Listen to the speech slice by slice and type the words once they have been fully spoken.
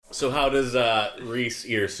So how does Reese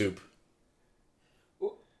eat her soup?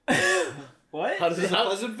 What? How does Is this a how,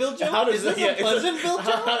 Pleasantville joke? how does Is this yeah, a Pleasantville joke?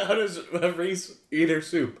 how does Reese eat her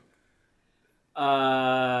soup?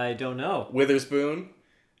 I don't know. Witherspoon.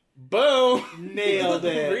 Boom! Nailed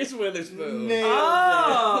it. Reese Witherspoon.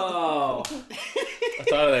 Oh! I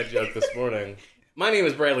thought of that joke this morning. My name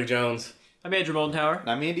is Bradley Jones, I'm Andrew Moldenhauer.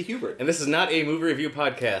 I'm Andy Hubert. and this is not a movie review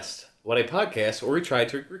podcast. What a podcast where we try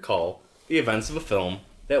to recall the events of a film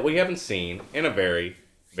that we haven't seen in a very,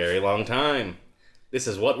 very long time. This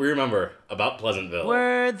is what we remember about Pleasantville.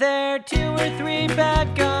 Were there 2 or 3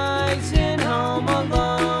 bad guys in Home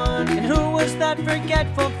Alone? And who was that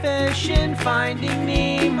forgetful fish in Finding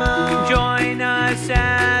Nemo? Join us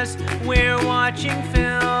as we're watching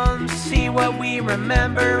films. See what we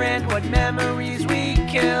remember and what memories we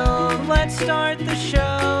kill. Let's start the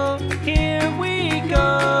show. Here we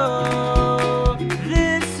go.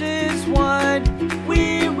 This is what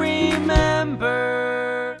we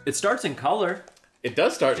remember. It starts in color. It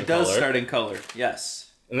does start in It does color, start in color,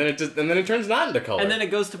 yes. and then it turns not into color. And then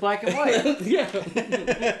it goes to black and white. yeah.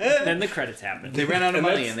 Then the credits happen. They ran out of And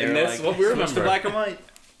money that's- and they and were that's like, what we switch to remember. black and white.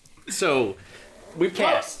 So we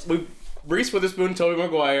Cast. Reese Witherspoon, Tobey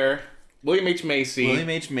Maguire, William H Macy,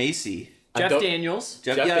 William H. Macy. I Jeff don't- Daniels.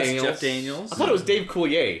 Jeff Yes, Daniels. Jeff Daniels. I thought it was Dave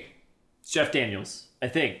Coulier. Jeff Daniels, I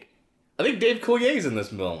think. I think Dave Coulier's in this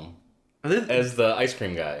film as the ice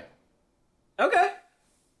cream guy. Okay.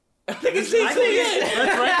 I think it's Dave I think Coulier.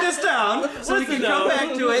 let's write this down so we Listen, can come though.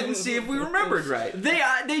 back to it and see if we remembered right.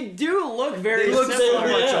 They do look very They look so similar.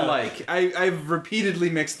 much Yeah. alike. I've repeatedly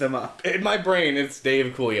mixed them up. In my brain, it's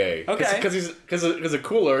Dave Coulier. Okay. Because a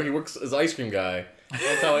cooler, he works as ice cream guy.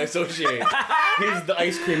 That's how I associate. He's the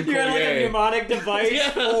ice cream You had like a Coulier. mnemonic device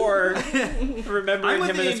Yeah. for remembering I'm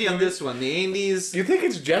with him in this Andy on movie. this one. The Andy's. You think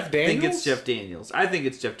it's Jeff I Daniels? think it's Jeff Daniels. I think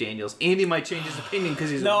it's Jeff Daniels. Andy might change his opinion because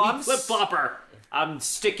he's No, a I'm weak flip-flopper. I'm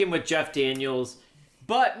sticking with Jeff Daniels.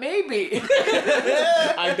 But maybe.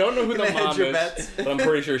 I don't know who the Gonna hedge mom your is, bets. but I'm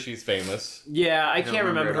pretty sure she's famous. Yeah, I can't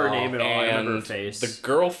remember her remember at name at all. I remember her And face. the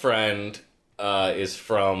girlfriend is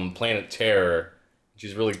from Planet Terror.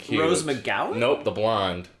 She's really cute. Rose McGowan? Nope, the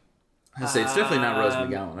blonde. I say it's definitely not Rose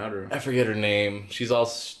McGowan. I don't know. I forget her name. She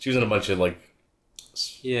was in a bunch of like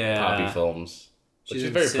Yeah. poppy films. But she's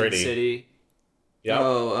in very Sin pretty. City. Yep.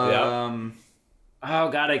 Yep. Oh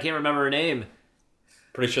god, I can't remember her name.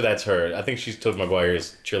 Pretty sure that's her. I think she's Tobey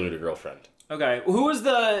Maguire's cheerleader girlfriend. Okay, who was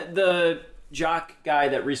the jock guy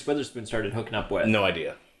that Reese Witherspoon started hooking up with? No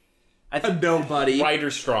idea. I think Nobody.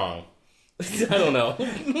 Ryder Strong. I don't know.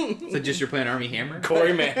 So just you're playing Army Hammer?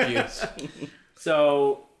 Corey Matthews.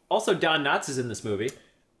 so. Also, Don Knotts is in this movie.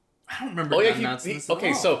 I don't remember. Oh yeah, Don Knotts in this at okay.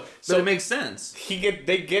 all. So But it makes sense.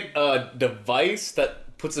 they get a device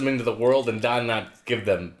that puts them into the world, and Don Knotts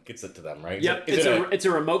gets it to them, right? Yep, Is it it's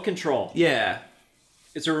a remote control. Yeah.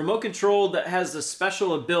 It's a remote control that has a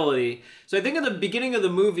special ability. So I think at the beginning of the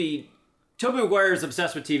movie, Tobey Maguire is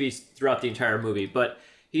obsessed with TV throughout the entire movie, but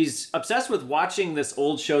he's obsessed with watching this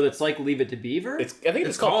old show that's like Leave It to Beaver. I think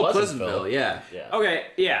It's called Pleasantville. Yeah. Yeah. Okay,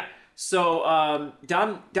 yeah. So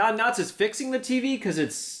Don Knotts is fixing the TV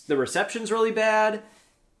because the reception's really bad,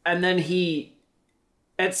 and then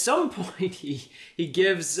at some point he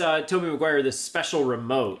gives Tobey Maguire this special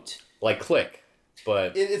remote. Like Click,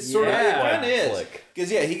 but It's sort of, it Yeah. kind of is. Click.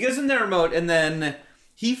 Because, yeah, he gives him the remote, and then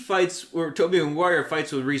he fights, or Tobey Maguire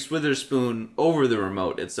fights with Reese Witherspoon over the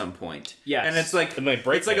remote at some point. Yes. And it's like, And they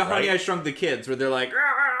break it's like it, a Honey, right? I Shrunk the Kids, where they're like, "Rah,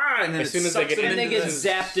 rah, rah," and then As it soon as they sucks get them in- And they into get the-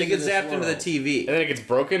 zapped They into get this zapped into the world. TV. and then it gets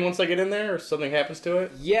broken once I get in there, or something happens to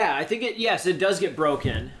it. Yeah, I think it does get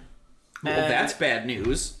broken. Well, And- that's bad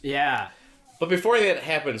news. Yeah. But before that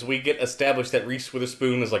happens, we get established that Reese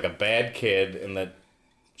Witherspoon is like a bad kid, and that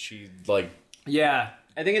she like Yeah.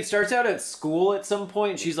 I think it starts out at school at some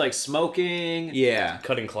point. She's like smoking, Yeah.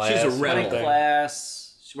 cutting class. She's a or rebel. cutting something.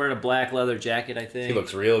 class. She's wearing a black leather jacket, I think. He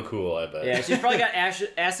looks real cool, I bet. Yeah, she's probably got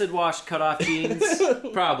acid wash cut off jeans.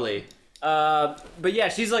 Probably. But yeah,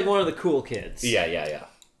 she's like one of the cool kids. Yeah.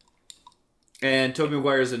 And Tobey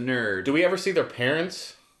Maguire's a nerd. Do we ever see their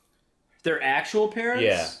parents? Their actual parents?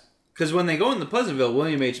 Yeah. Because when they go into Pleasantville,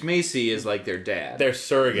 William H. Macy is like their dad. They're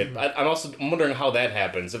surrogate. I'm wondering how that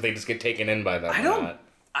happens, if they just get taken in by them I or don't not.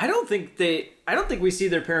 I don't think we see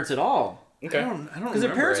their parents at all. Okay. I don't Because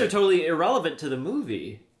their parents are totally irrelevant to the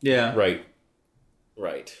movie. Yeah. Right.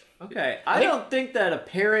 Okay. I don't think that a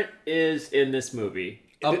parent is in this movie.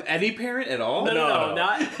 Any parent at all? No,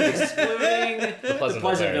 not excluding the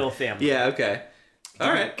Pleasantville family. Yeah, okay.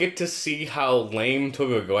 All right. Get to see how lame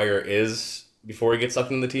Tobey Maguire is before he gets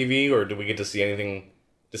sucked into the TV, or do we get to see anything?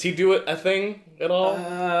 Does he do a thing at all?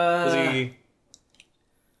 Does he?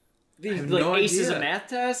 These have like no aces idea. of math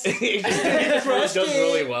tests. He just does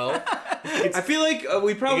really well. I feel like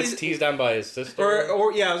we He probably gets teased on by his sister.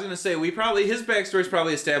 or yeah, I was gonna say his backstory is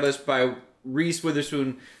probably established by Reese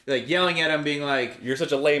Witherspoon like yelling at him, being like, You're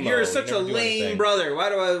such a lame. "You're such a lame brother. Why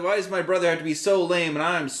does my brother have to be so lame and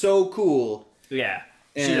I'm so cool?" Yeah.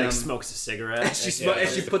 She And- like smokes a cigarette She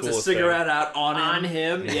that's she the puts a coolest cigarette out on on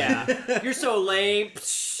him. him. Yeah. You're so lame.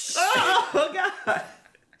 Oh god.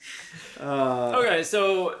 Okay,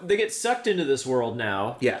 so they get sucked into this world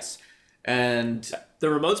now. Yes, and The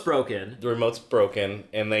remote's broken. The remote's broken,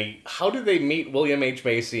 and how do they meet William H.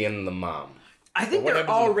 Macy and the mom? I think What they're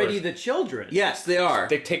happens in the already first- the children. yes, they are.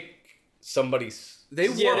 They take somebody's. They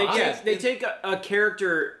Yeah, were. they take a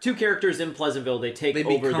character, two characters in Pleasantville. They take They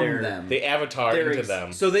over become their. them. They avatar They're into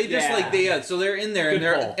them. So they just Yeah. so they're in there Good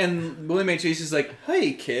and call. and William H. Macy's like,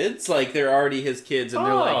 "Hey kids," like they're already his kids, and Oh,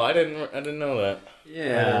 they're like, I didn't know that. I didn't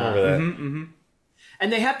Yeah. remember that. mm-hmm.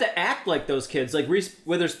 And they have to act like those kids. Like Reese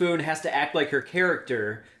Witherspoon has to act like her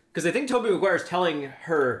character. Because I think Tobey Maguire's telling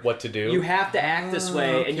her What to do? You have to act this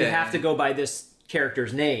way, and you Okay. have to go by this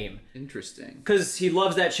character's name. Interesting. Because he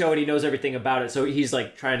loves that show and he knows everything about it, so he's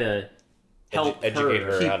like trying to help educate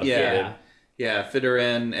her how to yeah. fit in. Yeah, fit her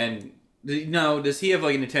in. And no, does he have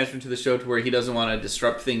like an attachment to the show to where he doesn't want to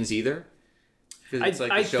disrupt things either? 'Cause I, it's like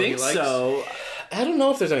the I show he think likes? so. I don't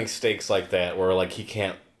know if there's any stakes like that where like he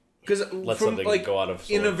can't Because let from something like go out of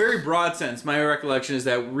in a sorts. very broad sense, my recollection is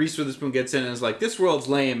that Reese Witherspoon gets in and is like, "This world's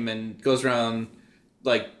lame," and goes around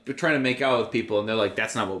like trying to make out with people, and they're like,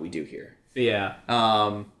 "That's not what we do here." Yeah.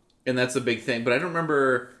 And that's a big thing. But I don't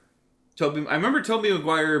remember I remember Tobey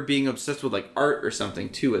Maguire being obsessed with like art or something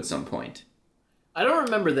too at some point. I don't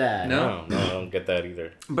remember that. No? No, I don't get that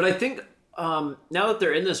either. But I think now that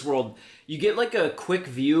they're in this world, you get like a quick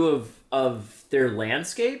view of their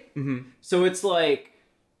landscape. Mm-hmm. So it's like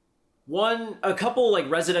a couple like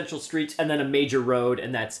residential streets and then a major road,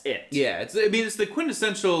 and that's it. Yeah, it's the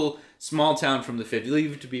quintessential small town from the 50s.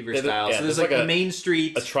 Leave it to Beaver style. yeah, So there's there's like like a main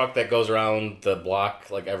street. A truck that goes around the block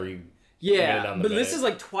like every. Yeah, down the but this minute. is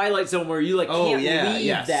like Twilight Zone where you like Oh, can't yeah, leave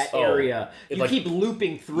yes. that Oh, area. it, You like- keep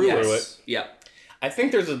looping through Yes. Through it. it. Yeah. I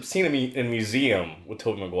think there's a scene in a museum with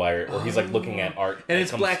Tobey Maguire where he's like looking at art And that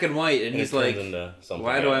it's comes- black and white, and and he's it turns like, into something.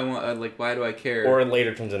 "Why do I want? Why do I care?" Or it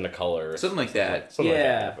later turns into color. Something like that. Something like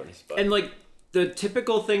Yeah, that happens. But. and like the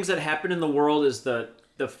typical things that happen in the world is the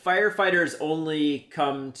firefighters only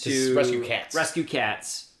come to rescue cats. rescue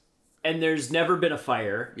cats, and there's never been a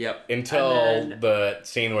fire. Yep. Until and then- the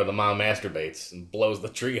scene where the mom masturbates and blows the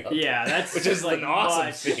tree up. Yeah, that's Which is like an awesome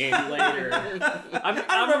much scene. later. I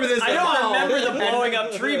don't remember this I at don't all. remember the blowing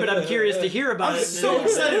up tree, but I'm curious to hear about I'm it. so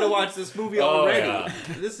excited to watch this movie Oh, already. yeah.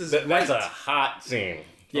 This is That's great. a hot scene.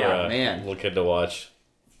 For Yeah, a man. little kid to watch.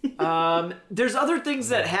 There's other things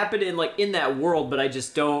that happen in that world, but I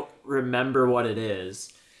just don't remember what it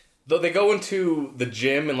is. Though they go into the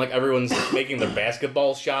gym and like everyone's making their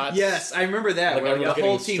basketball shots. Yes, I remember that. Like where everyone's the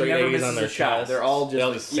whole getting team straight never A's misses on their a shot. chest. They're all They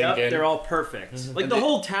all just just sink in. They're all perfect. Like And the they-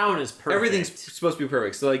 whole town is perfect. everything's supposed to be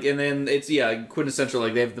perfect. So like, and then it's quintessential.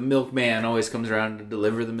 Like they have the milkman always comes around to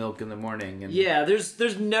deliver the milk in the morning. And Yeah,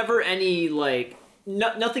 there's never any like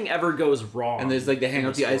nothing ever goes wrong. and there's like they hang out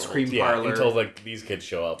at the ice cream Yeah, parlor. until like these kids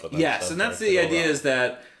show up. And then Yes, stuff and that's starts the to go idea wrong. is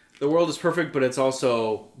that the world is perfect, but it's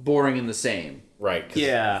also boring and the same. Right. 'cause,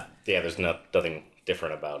 yeah. Yeah, there's nothing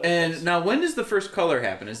different about it. And now, when does the first color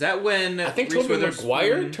happen? Is that when I think Reese Tobey Witherspoon-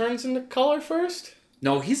 Maguire turns into color first.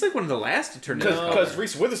 No, he's like one of the last to turn into color. Because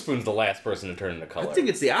Reese Witherspoon's the last person to turn into color. I think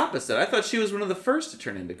it's the opposite. I thought she was one of the first to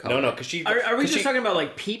turn into color. no, because she. Are we 'cause just she, talking about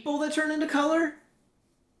like people that turn into color?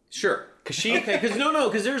 Sure. Because she. Okay, because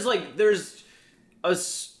because there's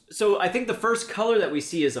so I think the first color that we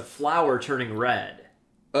see is a flower turning red,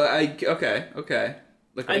 Okay.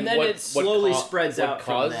 Like, and then it slowly spreads what out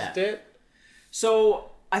from caused that. it?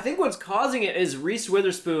 So I think what's causing it is Reese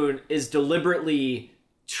Witherspoon is deliberately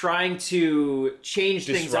trying to change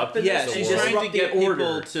things up in yeah, this she's and trying to disrupt get the order.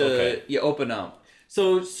 people to Okay. open up.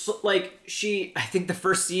 So like I think the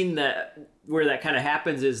first scene where that kind of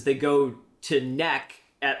happens is they go to neck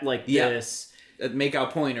at like Yeah. this. At make-out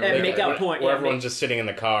point or At whatever. make-out point, Where yeah, everyone's just sitting in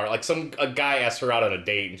the car. Like a guy asks her out on a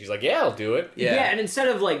date, and she's like, "Yeah, I'll do it." Yeah. And instead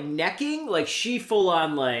of like necking, like she full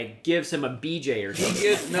on like gives him a BJ or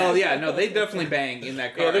something. No, they definitely bang in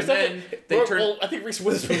that car. Yeah, there's and then nothing. they turn. Well, I think Reese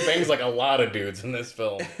Witherspoon bangs like a lot of dudes in this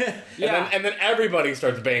film. Yeah. and then everybody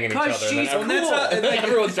starts banging each 'Cause other. And she's then and that's how, and, like,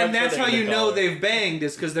 everyone starts and that's how turning you into know color. they've banged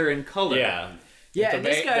is because they're in color. Yeah. Yeah, The and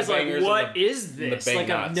this the guy's like, bangers and "What the- is and the this? bang Like,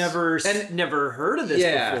 I've knots. never And- never heard of this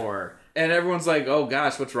Yeah. before." And everyone's like, "Oh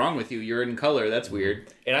gosh, what's wrong with you? You're in color. That's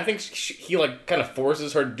weird." And I think he like kind of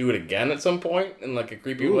forces her to do it again at some point in like a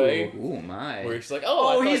creepy way. Ooh my! Where she's like,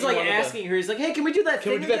 Oh, I he's thought you like wanted to- asking her. He's like, "Hey, can we do that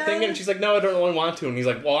Can thing we do that thing?" again?" And she's like, "No, I don't really want to." And he's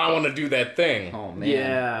like, "Well, I want to do that thing." Oh man!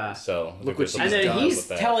 Yeah. So Look what there's she's And something then done he's with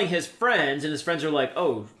that. telling his friends, and his friends are like,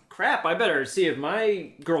 "Oh crap! I better see if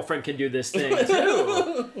my girlfriend can do this thing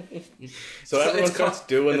too." So everyone starts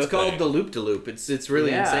doing It's the called thing. the loop to loop. It's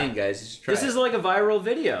really Yeah. insane, guys. You should try This it. is like a viral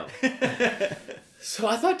video. So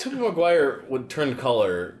I thought Tobey Maguire would turn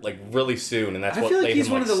color like really soon, and that's I what feel like made he's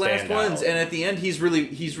him, one of the last stand ones, out. and at the end he's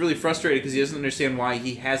really frustrated because he doesn't understand why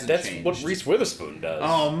he hasn't That's changed. what Reese Witherspoon does.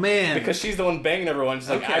 Oh man! Because she's the one banging everyone. She's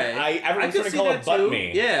like, everyone's could turning see color that but too.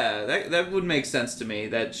 me. Yeah, that would make sense to me.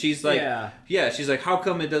 That she's like, Yeah. she's like, how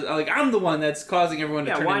come it does? Like, I'm the one that's causing everyone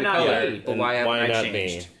to Yeah, turn why into not color, me? but why haven't Why I not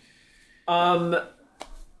changed? me?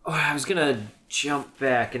 I was gonna jump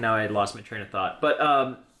back, and now I had lost my train of thought. But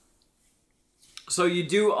so you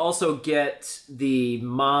do also get the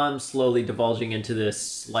mom slowly divulging into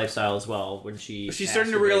this lifestyle as well when She's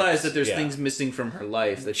starting to realize that there's Yeah. things missing from her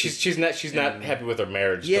life. That She's not happy with her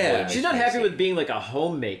marriage. Yeah. the way it She's not makes happy me with being like a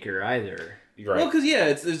homemaker either. seem. Right. Well, because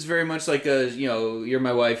it's very much like you're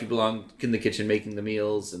my wife, you belong in the kitchen making the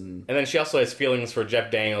meals, and And then she also has feelings for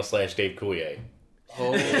Jeff Daniels / Dave Coulier.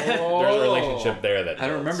 oh, There's a relationship there that I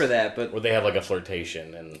don't builds, remember that, but where they have like a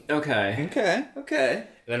flirtation, and Okay. okay.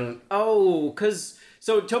 then Oh, because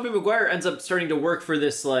so Tobey Maguire ends up starting to work for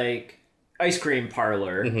this like ice cream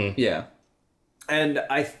parlor, Yeah. and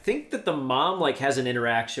I think that the mom like has an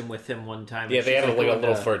interaction with him one time. yeah, and they she's, have like a going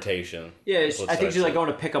little to- flirtation. Yeah, That's what I think starts she's like it. going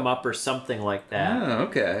to pick him up or something like that. Oh,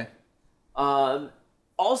 okay.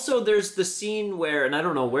 Also, there's the scene where, and I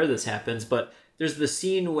don't know where this happens, but there's the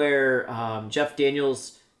scene where Jeff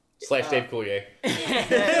Daniels / Dave Coulier.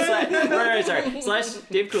 slash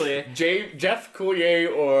Dave Coulier. Jeff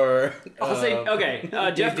Coulier or I'll say okay,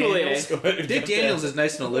 Jeff Coulier. Dave Daniels is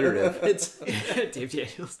nice and alliterative. It's Dave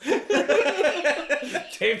Daniels.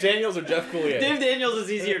 Dave Daniels or Jeff Coulier. Dave Daniels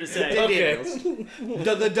is easier to say. Okay.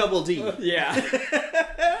 The double D. Yeah.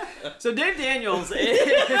 So Dave Daniels,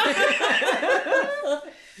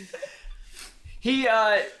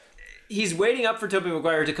 he's waiting up for Tobey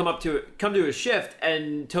Maguire to come to his shift,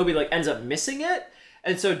 and Tobey like ends up missing it,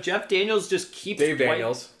 and so Jeff Daniels just keeps Dave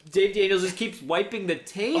Daniels just keeps wiping the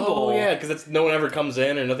table. Oh yeah, because no one ever comes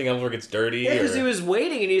in and nothing ever gets dirty. Yeah, because or- he was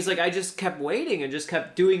waiting, and he's like, I just kept waiting and just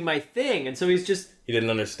kept doing my thing, and so he's just He didn't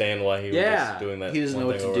understand why he was Yeah. just doing that. He doesn't know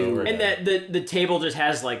one what thing to over do. and over and again. that the table just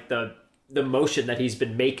has like the motion that he's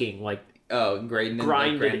been making, like Oh,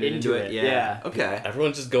 grinded into it. Yeah. Okay.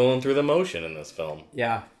 Everyone's just going through the motion in this film.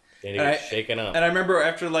 yeah. They need to And get shaken up. And I remember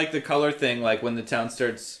after like the color thing, like when the town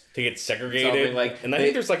starts. to get segregated. Something like- and I they-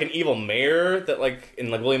 think there's like an evil mayor that like in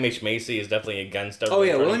like William H. Macy is definitely against Oh everyone.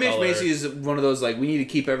 yeah, turning William H. color. Macy is one of those like we need to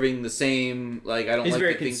keep everything the same. Like I don't He's like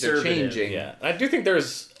very the things are conservative. changing. Yeah, I do think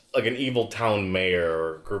there's like an evil town mayor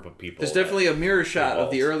or group of people. There's definitely a mirror shot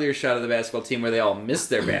of the Involved. earlier shot of the basketball team where they all miss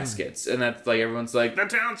their baskets, and that's like everyone's like the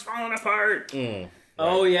town's falling apart.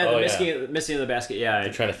 Oh yeah, the yeah. missing of the basket. Yeah.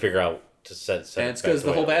 They're trying to figure out to set. And it's because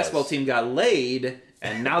the whole basketball team got laid,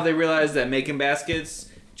 and now they realize that making baskets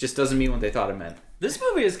just doesn't mean what they thought it meant. This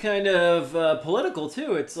movie is kind of political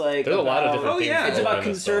too. It's like There's a lot of different Oh, things. yeah. It's going on about in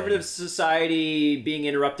this conservative film. society being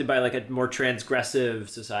interrupted by like a more transgressive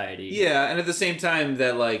society. Yeah, and at the same time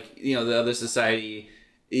that like the other society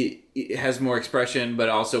it has more expression, but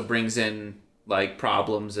also brings in like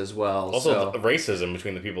problems as well. Also, so. racism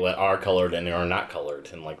between the people that are colored and are not colored,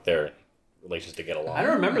 and like their relations to get along. I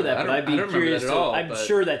don't remember that, I but don't- I'd be I don't remember curious. that at all, I'm but-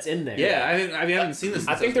 sure that's in there. Yeah, I haven't seen this.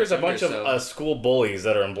 I Since think there's a was bunch of younger, so- school bullies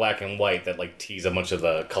that are in black and white that like tease a bunch of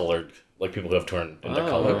the colored like people who have turned into Oh,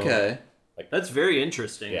 color. Okay. That's very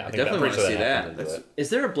interesting. Yeah, I I think definitely I'm want pretty to sure see happens that. into That's- it. Is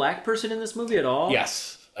there a black person in this movie at all?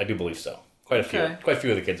 Yes, I do believe so. Quite a few. Okay. Quite a few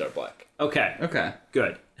of the kids are black. Okay. Okay.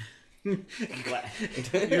 Good.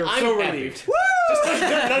 You're so relieved. Just like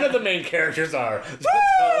none of the main characters are.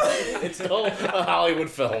 It's still a Hollywood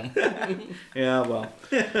film. Yeah. Well.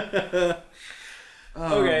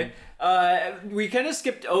 Okay. We kind of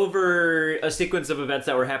skipped over a sequence of events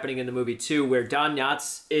that were happening in the movie too, where Don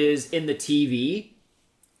Knotts is in the TV,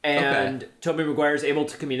 and Tobey Maguire is able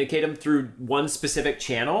to communicate him through one specific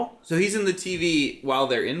channel. So he's in the TV while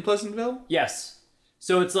they're in Pleasantville. Yes.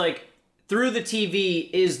 So it's like through the TV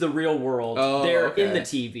is the real world. Oh, They're okay. in the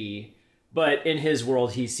TV, but in his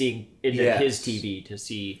world, he's seeing into Yes. his TV to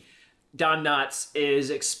see. Don Knotts is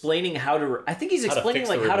explaining how to. I think he's How to explaining fix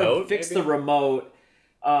like the how to remote, fix maybe? the remote,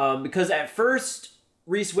 because at first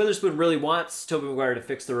Reese Witherspoon really wants Tobey Maguire to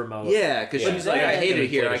fix the remote. Yeah, because she's like, I hate it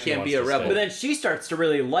here. I can't be a rebel. But then she starts to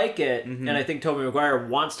really like it, and I think Tobey Maguire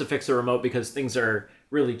wants to fix the remote because things are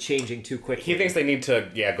really changing too quickly. He thinks they need to,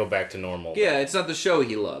 go back to normal. Yeah, it's not the show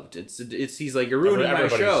he loved. It's he's like, you're ruining my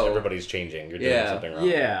show. Everybody's changing. You're doing something wrong.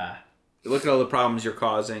 Yeah. Look at all the problems you're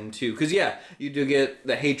causing, too. Because, you do get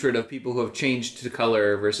the hatred of people who have changed to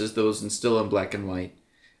color versus those still in black and white.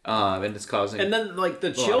 And it's causing... And then, like,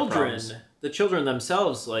 the children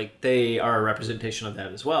themselves, like, they are a representation of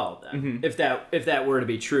that as well. If that were to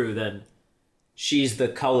be true, then she's the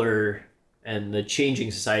color and the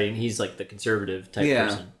changing society, and he's, like, the conservative type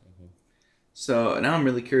person. So now I'm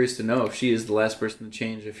really curious to know if she is the last person to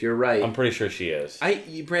change. If you're right, I'm pretty sure she is.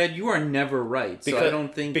 Brad, you are never right. So I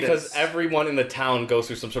don't think because everyone in the town goes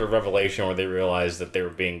through some sort of revelation where they realize that they were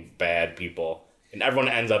being bad people, and everyone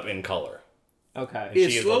ends up in color. Okay.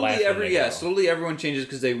 It's slowly slowly everyone changes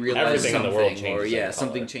because they realize everything something, in the world changes or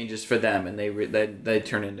something changes for them, and they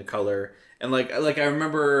turn into color. And like I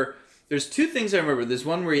remember, there's two things I remember. There's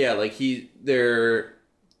one where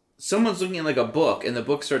someone's looking at like a book, and the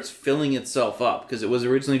book starts filling itself up because it was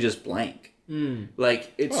originally just blank.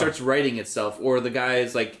 Like it starts writing itself, or the guy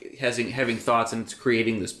is like having thoughts and it's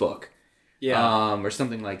creating this book. Or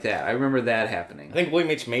something like that. I remember that happening. I think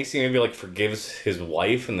William H. Macy maybe like forgives his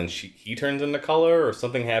wife, and then he turns into color, or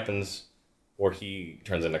something happens, or he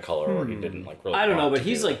turns into color, or he didn't like really. I don't know, but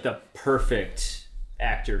he's like the perfect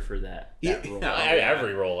actor for that role.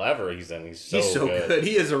 Every role ever he's in, he's so good.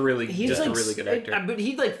 He is a really a really good actor. But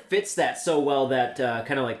he like fits that so well, that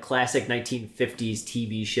kind of like classic 1950s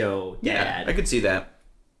TV show dad. Yeah, I could see that.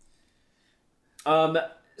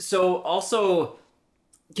 So also,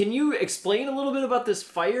 can you explain a little bit about this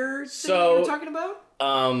fire thing you were talking about?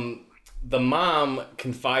 The mom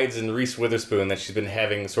confides in Reese Witherspoon that she's been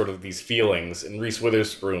having sort of these feelings, and Reese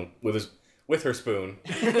Witherspoon with her spoon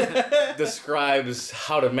describes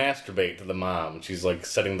how to masturbate to the mom. She's like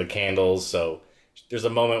setting the candles, so there's a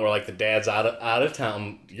moment where like the dad's out of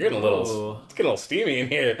town. It's getting a little steamy in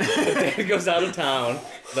here. The dad goes out of town.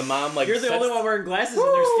 The mom like you're the only one wearing glasses and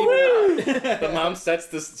they're steaming out. The mom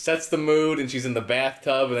sets the mood, and she's in the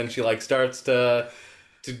bathtub, and then she like starts to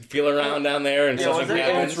feel around down there, and something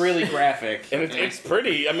happens. It's really graphic, and it's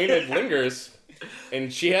pretty. I mean, it lingers,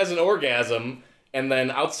 and she has an orgasm. And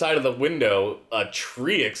then outside of the window, a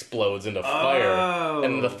tree explodes into fire,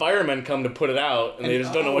 and the firemen come to put it out, and they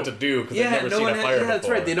just don't know what to do because they've never seen a fire before. That's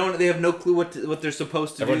right. They have no clue what they're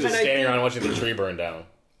supposed to do. Everyone's just standing around watching the tree burn down.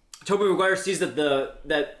 Tobey Maguire sees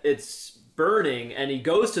that it's burning, and he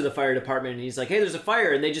goes to the fire department, and he's like, "Hey, there's a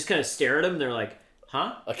fire," and they just kind of stare at him, and they're like,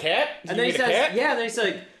 "Huh? A cat?" And then he says, "Yeah." And then he's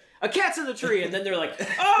like, "A cat's in the tree," and then they're like,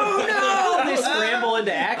 "Oh no!" And they scramble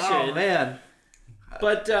into action. Oh man.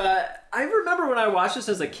 But I remember when I watched this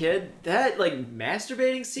as a kid, that like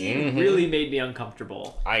masturbating scene really made me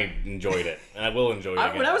uncomfortable. I enjoyed it, and I will enjoy it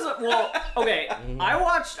again. When I was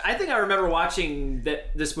I think I remember watching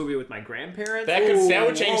this movie with my grandparents. That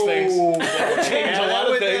would change things. That would change a lot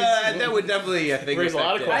of things. That would definitely raise a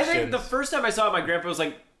lot of questions. I think the first time I saw it, my grandpa was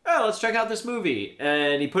like, "Oh, let's check out this movie,"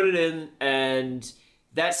 and he put it in, and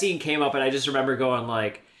that scene came up, and I just remember going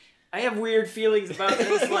like, I have weird feelings about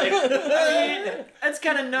this. Like, I mean, it's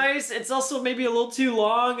kind of nice. It's also maybe a little too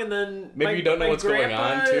long, and then maybe you don't know what's going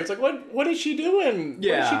on too. It's like, what is she doing?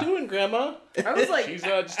 Yeah. What is she doing, Grandma? I was like, she's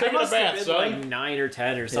just taking a bath, son. Like 9 or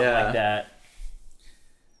 10 or something like that.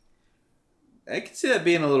 I can see that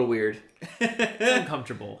being a little weird.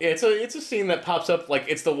 Uncomfortable. Yeah, it's a scene that pops up. Like,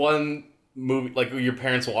 it's the one movie, like your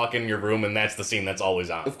parents walk in your room, and that's the scene that's always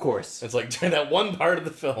on. Of course, it's like during that one part of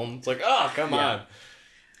the film. It's like, oh, come on.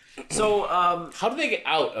 So, how do they get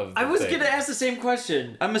out of the I was thing? going to ask the same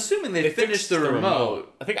question. I'm assuming they finished the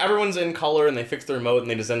remote. I think everyone's in color and they fix the remote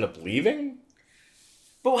and they just end up leaving.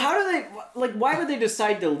 But how do they, like, why would they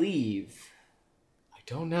decide to leave? I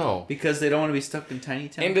don't know. Because they don't want to be stuck in Tiny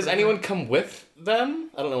Town. And does anyone come with them?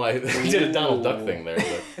 I don't know why they did a Donald Duck thing there,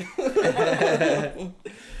 but...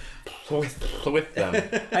 with them.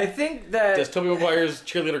 I think that... Does Tobey Maguire's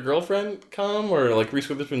cheerleader girlfriend come? Or, like, Reese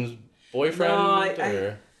Witherspoon's boyfriend?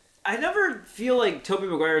 No, I never feel like Tobey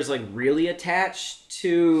Maguire is like really attached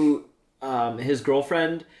to his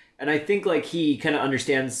girlfriend, and I think like he kind of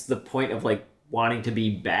understands the point of like wanting to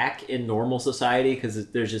be back in normal society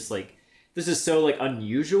because there's just like this is so like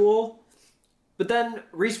unusual. But then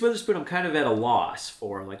Reese Witherspoon, I'm kind of at a loss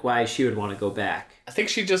for like why she would want to go back. I think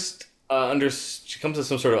she just she comes to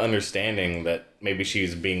some sort of understanding that maybe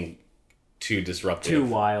she's being too disruptive, too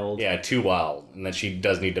wild. Yeah, too wild, and that she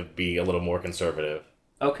does need to be a little more conservative.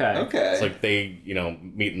 Okay. It's like they,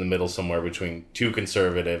 meet in the middle somewhere between too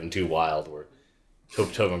conservative and too wild. Where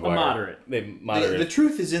Tobey Maguire. moderate. They moderate. The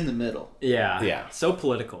truth is in the middle. Yeah. Yeah. So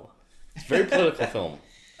political. It's a very political film.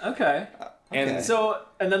 Okay. And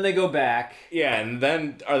And then they go back. yeah, and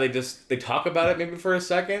then are they talk about it maybe for a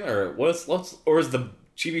second, or or is the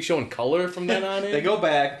TV show in color from then on in? They go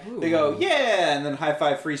back, Ooh. they go, yeah, and then high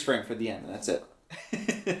five freeze frame for the end, and that's it.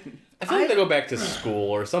 I feel like they go back to school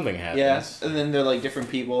or something happens. Yeah, and then they're like different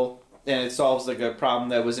people, and it solves like a problem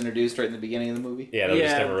that was introduced right in the beginning of the movie. Yeah, they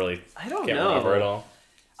just Yeah. never really I don't can't know. remember it all.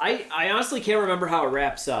 I honestly can't remember how it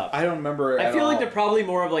wraps up. I don't remember. I at feel like all. they're probably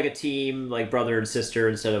more of like a team, like brother and sister,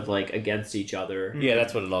 instead of like against each other. Yeah,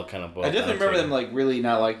 that's what it all kind of boils I definitely down remember to. them like really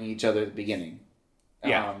not liking each other at the beginning.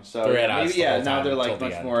 Yeah, so they're at yeah, odds maybe the whole now time they're like until the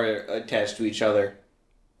much end. more attached to each other.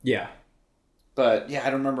 Yeah. But yeah, I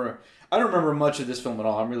don't remember much of this film at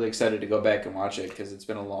all. I'm really excited to go back and watch it because it's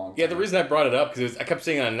been a long time. Yeah, the reason I brought it up because I kept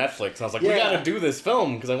seeing it on Netflix, and I was like, we Yeah. gotta do this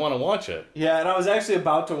film because I want to watch it. Yeah, and I was actually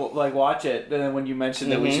about to like watch it, and then when you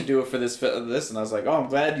mentioned that we Mhm. should do it for this, and I was like, oh, I'm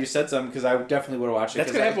glad you said something because I definitely would have watched it. That's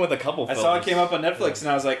 'cause gonna happen with a couple I films. saw it came up on Netflix, and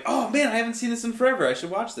I was like, oh man, I haven't seen this in forever. I should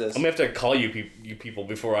watch this. I'm gonna have to call you people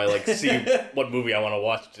before I like see what movie I want to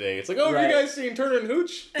watch today. It's like, oh, have Right. you guys seen Turner and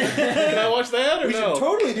Hooch? Can I watch that or We no? should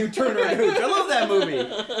totally do Turner and Hooch. I love that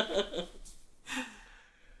movie.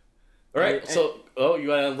 All right, so you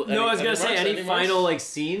want to? No, I was gonna say any final like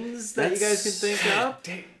scenes that you guys can think of.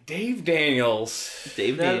 Dave Daniels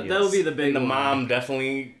Dave That'll be the big and the one. mom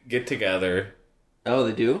definitely get together. Oh,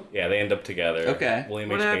 they do? Yeah, they end up together. Okay. William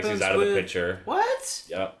What H. Macy's happens out of the with- picture. What?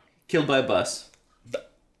 Yep. Killed by a bus.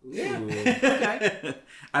 Yeah. Okay.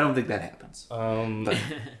 I don't think that happens.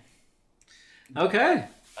 Okay.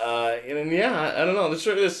 And yeah, I don't know.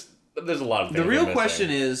 There's a lot of things. The real we're question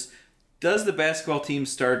missing. is, does the basketball team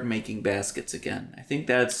start making baskets again? I think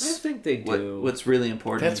that's I think they do. what's really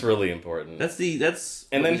important. That's really important. that's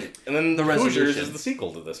and then the the Hoosiers resolution. is the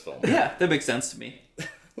sequel to this film. yeah, that makes sense to me.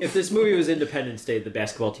 If this movie was Independence Day, the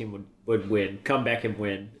basketball team would win, come back and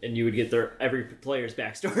win, and you would get every player's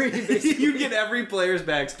backstory. Basically. You'd get every player's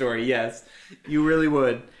backstory. Yes, you really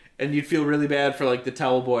would, and you'd feel really bad for like the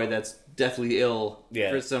towel boy that's deathly ill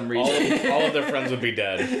for some reason. All of their friends would be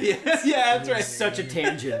dead. yes, yeah, that's right. Such a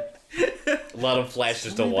tangent. A lot of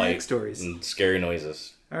flashes to many white backstories. and scary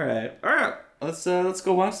noises. All right. Let's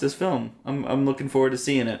go watch this film. I'm looking forward to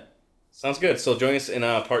seeing it. Sounds good. So join us in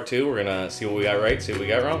part 2. We're gonna see what we got right, see what we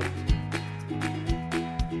got wrong.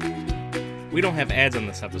 We don't have ads on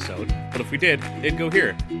this episode, but if we did, it'd go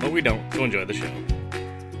here. But we don't, so enjoy the show.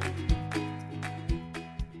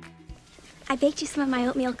 I baked you some of my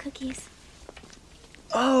oatmeal cookies.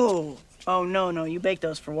 Oh no, you baked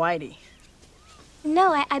those for Whitey.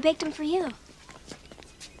 No, I baked them for you.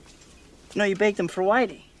 No, you baked them for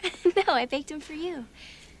Whitey. No, I baked them for you.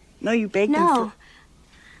 No, you baked them No,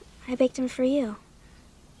 for... I baked them for you.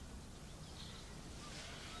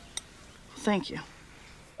 Thank you.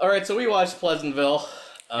 All right, so we watched Pleasantville,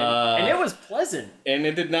 And it was pleasant. and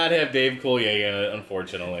it did not have Dave Coulier in it,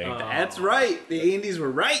 unfortunately. That's right. The Andes were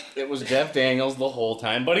right. It was Jeff Daniels the whole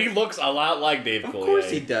time, but he looks a lot like Dave Coulier. Of course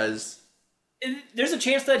he does. There's a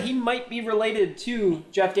chance that he might be related to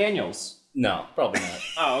Jeff Daniels. No, probably not.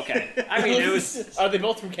 Oh, okay. I mean, it was. Are they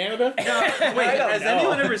both from Canada? Wait, I don't has know.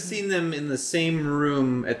 anyone ever seen them in the same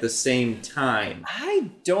room at the same time? I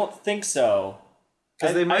don't think so.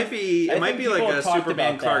 Because they might be. I It might think be like people a have talked Superman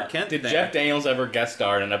about Clark that. Kent Did thing. Jeff Daniels ever guest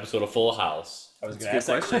star in an episode of Full House? I was going to That's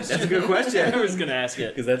a ask good that question. question. That's a good question. I was going to ask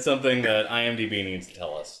it. Because that's something that IMDb needs to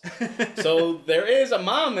tell us. So there is a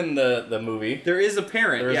mom in the movie. There is a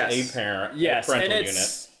parent. There's yes. a parent. Yes, a parental and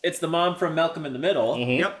it's the mom from Malcolm in the Middle.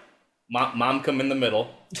 unit. Mhm. Yep. Mom come in the middle.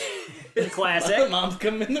 Classic. Mom's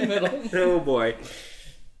come in the middle. Oh boy.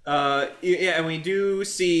 Yeah, and we do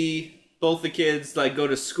see both the kids like go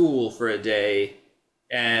to school for a day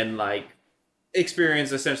and like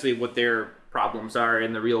experience essentially what their problems are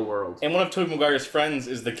in the real world. And one of Tobey Maguire's friends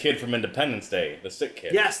is the kid from Independence Day, the sick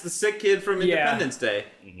kid. Yes, the sick kid from Yeah. Independence Day.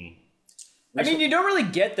 I mean, you don't really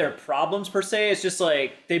get their problems per se. It's just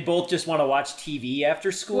like they both just want to watch TV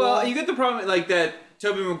after school. Well, you get the problem like that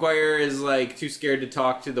Tobey Maguire is like too scared to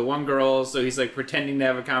talk to the one girl, so he's like pretending to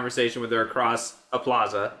have a conversation with her across a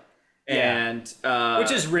plaza. Yeah. And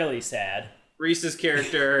which is really sad. Reese's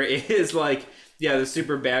character is like, yeah, the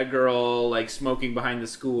super bad girl, like smoking behind the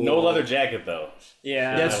school. No leather jacket though.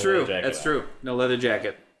 Yeah. That's No true. leather jacket That's on. true. No leather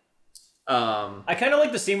jacket. I kind of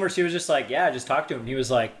like the scene where she was just like, "Yeah, just talk to him." And he was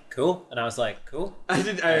like, "Cool," and I was like, "Cool." I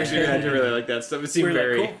actually had to really like that stuff. It seemed We were like,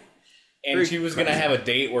 very "Cool." And Very she was gonna have a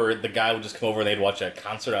date where the guy would just come over and they'd watch a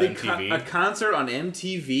concert on MTV. a concert on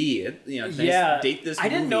MTV. You know, nice Yeah. date this. I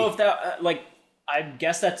didn't movie. know if that I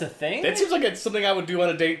guess that's a thing. That seems like it's something I would do on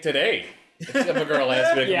a date today. If a girl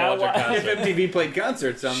asked me to Yeah, come watch a why- If concert. MTV played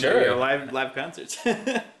concerts, Sure. live concerts.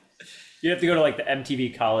 You have to go to like the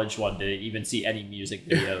MTV College one to even see any music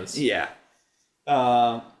videos. Yeah.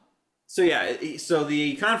 So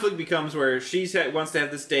the conflict becomes where she wants to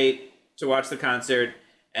have this date to watch the concert,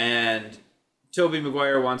 and Tobey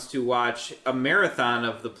Maguire wants to watch a marathon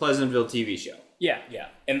of the Pleasantville TV show. Yeah. Yeah,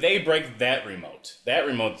 and they break that remote. That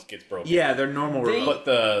remote gets broken. Yeah, they're normal They- remote.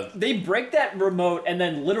 But They break that remote, and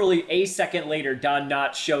then literally a second later, Don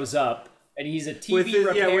Knotts shows up, and he's a TV With his,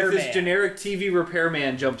 repairman. with his generic TV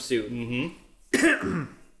repairman jumpsuit.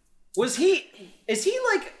 Is he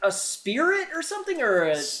like a spirit or something, or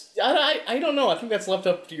a... I don't know. I think that's left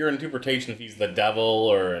up to your interpretation if he's the devil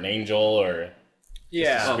or an angel or...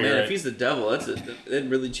 Yeah. Oh man, Spirit. if he's the devil, it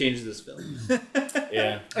really changes this film.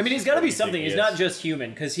 Yeah. I mean, he's got to be What do you something. think He's he not is? just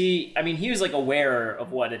human, because he was like aware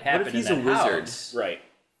of what had happened. if he's in a that wizard? house. Right.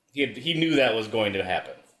 He knew that was going to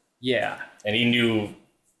happen. Yeah. And he knew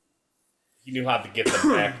how to get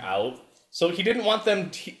them back out. So he didn't want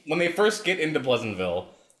them when they first get into Pleasantville,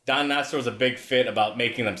 Don Knotts throws a big fit about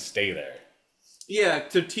making them stay there. Yeah,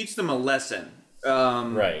 to teach them a lesson.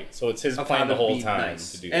 Right. So it's his Of plan how the to whole be time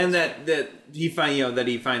nice. to do and this. that he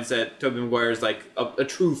finds that Tobey Maguire is like a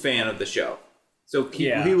true fan of the show, so he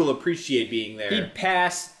will appreciate being there. He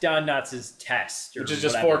passed Don Knotts' test. Or Which is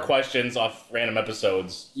just whatever. 4 questions off random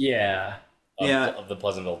episodes Yeah. of the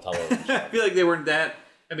Pleasantville television show. I feel like they weren't that.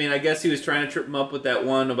 I mean, I guess he was trying to trip him up with that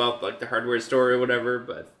one about like the hardware store or whatever,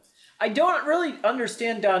 but I don't really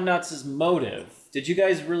understand Don Knotts' motive. Did you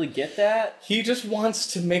guys really get that? He just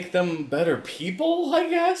wants to make them better people, I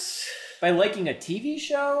guess. By liking a TV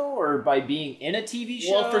show, or by being in a TV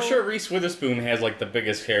show? Well, for sure, Reese Witherspoon has like the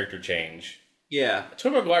biggest character change. yeah,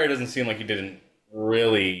 Tobey Maguire doesn't seem like he didn't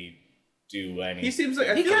really do anything. he seems like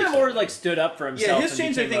I He feel kind of like- more like stood up for himself. Yeah, his and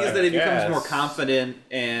change I became think a- is that he becomes Yes. more confident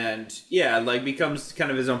and like becomes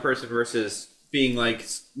kind of his own person versus being like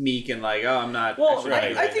meek and like, oh, I'm not. Well,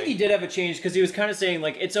 Right. I think he did have a change because he was kind of saying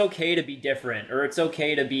like it's okay to be different, or it's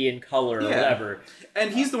okay to be in color, or Yeah. whatever.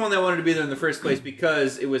 And he's the one that wanted to be there in the first place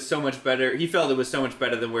because it was so much better. He felt it was so much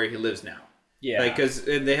better than where he lives now. Yeah. Like, because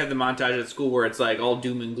they have the montage at school where it's like all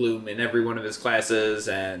doom and gloom in every one of his classes,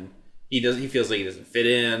 and he feels like he doesn't fit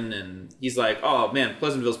in, and he's like, oh man,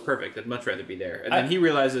 Pleasantville's perfect. I'd much rather be there. And then he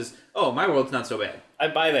realizes, oh, my world's not so bad. I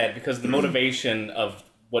buy that because the motivation of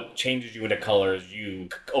what changes you into color is you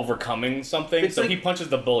overcoming something. It's So like- he punches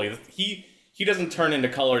the bully. He doesn't turn into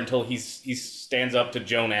color until he stands up to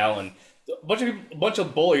Joan Allen. A bunch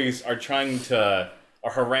of bullies are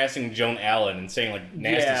harassing Joan Allen and saying like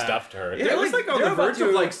nasty Yeah. stuff to her. Yeah, it was like on they're the about verge of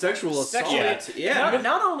to- like sexual assault. Yeah.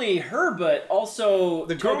 Not only her, but also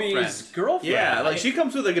The Toby's girlfriend. Yeah, like she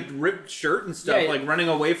comes with like a ripped shirt and stuff, Yeah, like running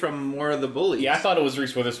away from more of the bullies. Yeah, I thought it was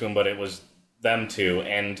Reese Witherspoon, but it was them two.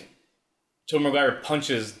 And Tobey Maguire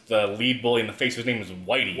punches the lead bully in the face. His name is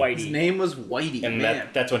Whitey. His name was Whitey, And man.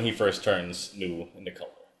 that's when he first turns into color.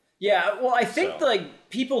 Yeah, well, I think So. like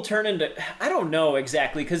people turn into I don't know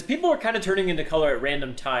exactly because people are kind of turning into color at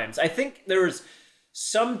random times. I think there was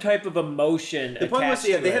some type of emotion. The point was, attached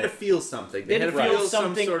yeah, to they it. had to feel something. They had to feel some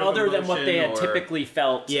something sort of other than what they had emotion or- typically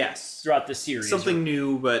felt. Yes, throughout the series. something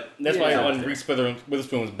new, but That's why Yeah. when Reese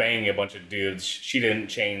Witherspoon was banging a bunch of dudes, she didn't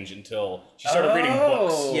change until she started reading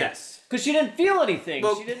books. yes. because she didn't feel anything.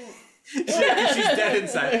 Well- She didn't. She's dead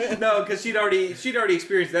inside. No, because she'd already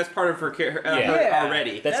experienced. That's part of her Yeah.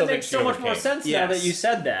 already. That's That something makes she so much more overcame. sense now Yes. that you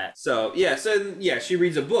said that. So she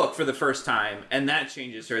reads a book for the first time, and that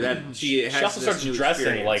changes her. That she has She also this starts new dressing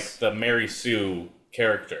experience. like the Mary Sue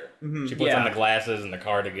character. She puts Yeah. on the glasses and the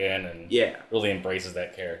cardigan and Yeah. really embraces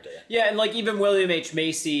that character. Yeah, and like even William H.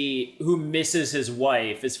 Macy, who misses his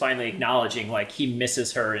wife, is finally acknowledging like he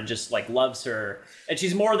misses her and just like loves her, and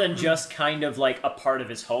she's more than just kind of like a part of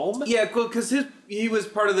his home. Yeah, cool. Because he was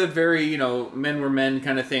part of the very men were men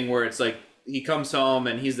kind of thing where it's like he comes home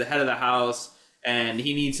and he's the head of the house and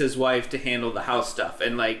he needs his wife to handle the house stuff,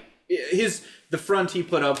 and like the front he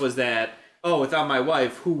put up was that, oh, without my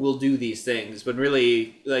wife, who will do these things? But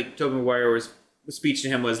really, like Tobey Maguire's speech to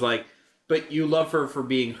him was like, but you love her for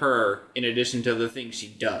being her in addition to the things she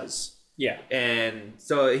does. Yeah. And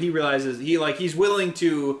so he realizes he's willing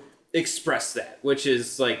to express that, which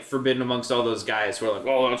is like forbidden amongst all those guys who are like,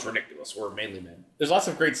 oh, that's ridiculous. We're mainly men. There's lots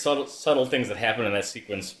of great subtle things that happen in that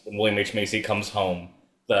sequence when William H. Macy comes home.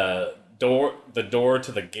 The door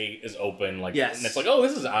to the gate is open, like, Yes. and it's like, oh,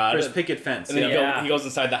 this is odd. There's picket fence. And then Yeah. he goes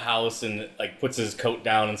inside the house and like puts his coat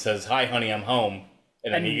down and says, "Hi, honey, I'm home."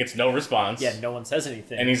 And then he gets no response. Yeah, no one says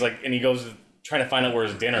anything. And he goes trying to find out where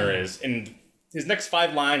his dinner is. And his next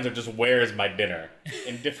 5 lines are just "Where's my dinner?"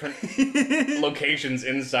 in different locations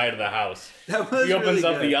inside of the house. That was He opens really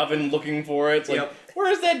up good. the oven looking for it. It's like, Yep.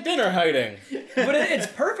 where's that dinner hiding? But it's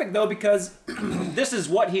perfect though because this is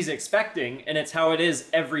what he's expecting, and it's how it is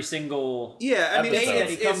every single. Yeah, I mean, episode.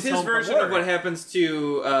 He it's comes his home from version of work. what happens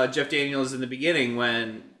to Jeff Daniels in the beginning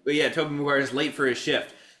when, Tobey Maguire's late for his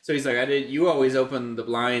shift. So he's like, you always open the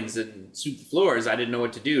blinds and sweep the floors. I didn't know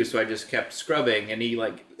what to do, so I just kept scrubbing, and he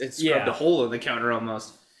it scrubbed a hole in the counter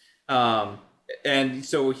almost. And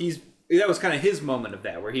so that was kind of his moment of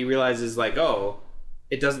that, where he realizes like, oh,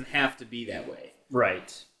 it doesn't have to be that way.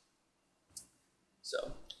 Right. So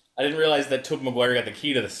I didn't realize that Tobey Maguire got the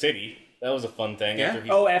key to the city. That was a fun thing. Yeah. After he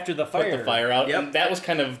After the put fire. the fire out. Yep. And that was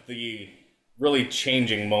kind of the really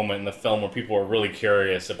changing moment in the film where people were really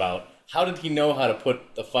curious about how did he know how to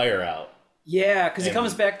put the fire out? Yeah, because he And-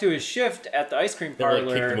 comes back to his shift at the ice cream That really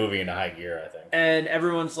parlor. kicked the movie into high gear, I think. And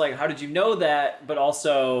everyone's like, how did you know that? But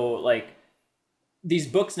also, like, these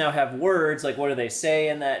books now have words, like, what do they say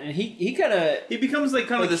and that? And he kind of... he becomes like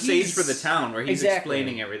kind of Like, the sage he's- for the town, where he's Exactly.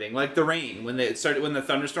 explaining everything, like the rain when the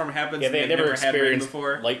thunderstorm happens. Yeah, and they they've never had rain experienced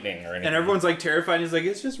before, lightning or anything. and everyone's like terrified. He's like,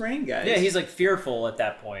 it's just rain, guys. Yeah, he's, like, fearful at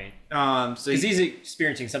that point. so Because he's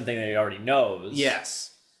experiencing something that he already knows. yes.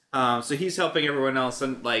 So he's helping everyone else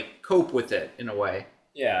and like cope with it in a way.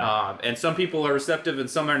 Yeah. And some people are receptive and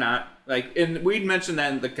some are not. Like, and we'd mentioned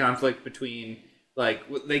that in the conflict between like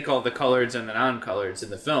what they call the coloreds and the non-coloreds in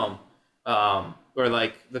the film, or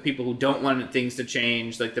like the people who don't want things to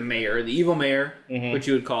change, like the mayor, the evil mayor, which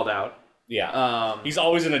you had called out. Yeah. He's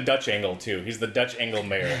always in a Dutch angle, too. He's the Dutch angle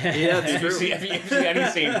mayor. Yeah, that's If you see any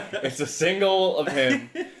scene, it's a single of him.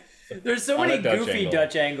 There's so on many a Dutch goofy angle.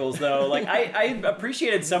 Dutch angles, though. Like, I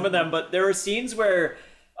appreciated some of them, but there were scenes where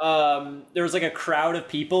there was, like, a crowd of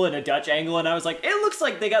people in a Dutch angle, and I was like, it looks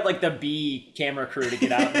like they got, like, the B camera crew to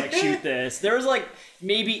get out and, like, shoot this. There was, like,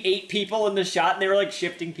 maybe 8 people in the shot, and they were, like,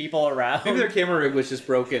 shifting people around. Maybe their camera rig was just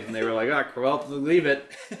broken, and they were like, well, leave it.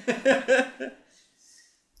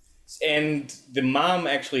 And the mom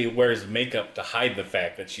actually wears makeup to hide the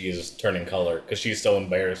fact that she is turning color because she's so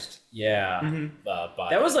embarrassed Yeah. by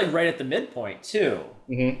That it. was, like, right at the midpoint, too.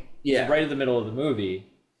 Yeah. Right at the middle of the movie.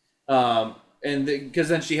 And because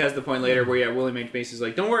then she has the point later where Willie Macy's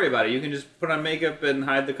like, don't worry about it. You can just put on makeup and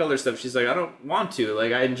hide the color stuff. She's like, I don't want to.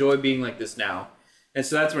 Like, I enjoy being like this now. And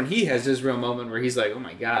so that's when he has his real moment where he's like, oh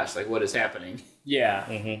my gosh, like, what is happening? Yeah.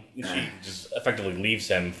 She just effectively leaves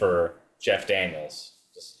him for Jeff Daniels.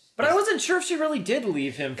 But I wasn't sure if she really did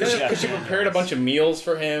leave him for Because she Jeff prepared a bunch of meals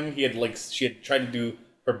for him. She had tried to do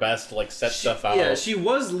her best to like set stuff out. Yeah, she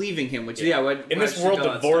was leaving him, which, In this world,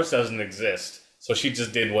 divorce doesn't exist. So she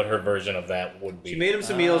just did what her version of that would be. She made him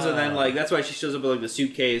some meals, and then, like, that's why she shows up with, like, the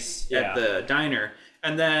suitcase Yeah. at the diner.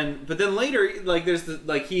 And then, but then later, like, there's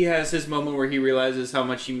he has his moment where he realizes how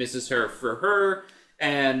much he misses her for her.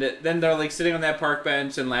 And then they're, like, sitting on that park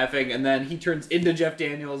bench and laughing, and then he turns into Jeff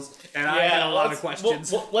Daniels, and I had a lot of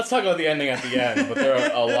questions. Let's talk about the ending at the end, but there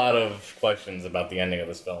are a lot of questions about the ending of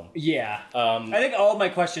this film. Yeah. I think all of my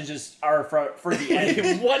questions just are for the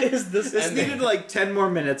end. What is this This ending? needed, like, 10 more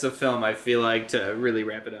minutes of film, I feel like, to really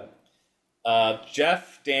wrap it up.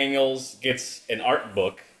 Jeff Daniels gets an art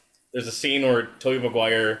book. There's a scene where Tobey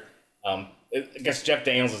Maguire, I guess Jeff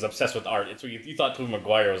Daniels is obsessed with art. It's where you thought Tobey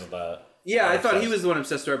Maguire was the... Yeah, I thought he obsessed. was the one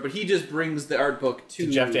obsessed with art, but he just brings the art book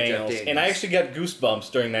to Jeff Daniels. And I actually got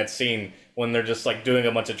goosebumps during that scene when they're just like doing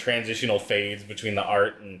a bunch of transitional fades between the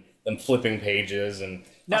art and them flipping pages. And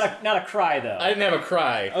Not a cry though. I didn't have a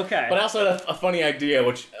cry. Okay. But I also had a funny idea,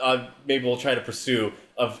 which maybe we'll try to pursue,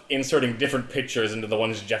 of inserting different pictures into the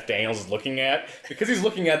ones Jeff Daniels is looking at, because he's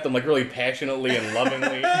looking at them like really passionately and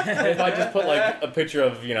lovingly. If I just put like a picture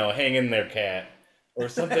of, hang in there, cat. Or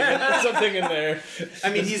something in there.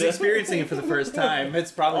 I mean, he's experiencing it for the first time. It's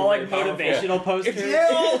probably all like very powerful. motivational posters. Yeah,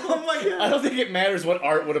 oh my god. I don't think it matters what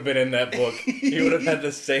art would have been in that book. He would have had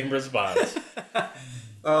the same response.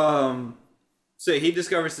 So he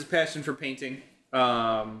discovers his passion for painting.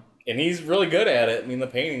 And he's really good at it. I mean, the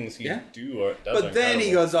paintings he does But then he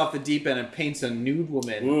incredible. goes off the deep end and paints a nude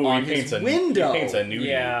woman Ooh, on he his paints window. He paints a nude.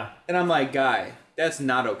 Yeah. And I'm like, guy, that's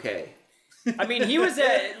not okay. I mean, he was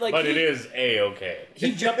at like But he, it is A-okay.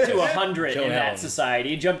 he jumped to 100 Joan in that Allen. society.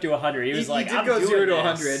 He jumped to 100. He was like, he did I'm go doing 0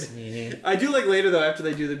 to this. 100. I do like later though, after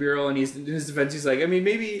they do the mural and he's in his defense, he's like, I mean,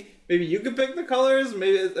 maybe you could pick the colors.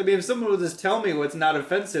 Maybe if someone would just tell me what's not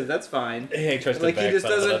offensive, that's fine. He tries to Like he just backpedal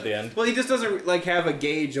doesn't. at the end. Well, he just doesn't like have a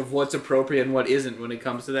gauge of what's appropriate and what isn't when it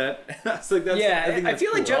comes to that. It's like that's. Yeah, think I that's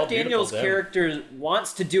feel like cool. All Jeff beautiful, Daniels' Zen. character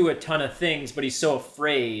wants to do a ton of things, but he's so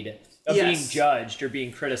afraid of being Yes. judged or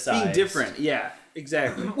being criticized. Being different, yeah,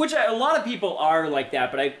 exactly. Which a lot of people are like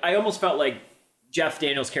that, but I almost felt like Jeff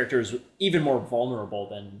Daniels' character is even more vulnerable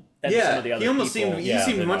than some of the other he almost people.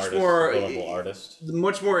 seemed much more artist.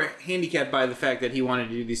 much more handicapped by the fact that he wanted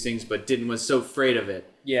to do these things but was so afraid of it.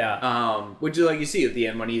 Yeah. Which like you see at the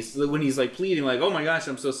end when he's like pleading like, oh my gosh,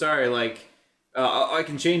 I'm so sorry, like I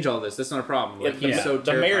can change all this. That's not a problem. Like he's so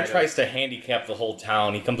the mayor terrified tries to handicap the whole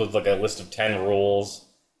town. He comes with like a list of 10 rules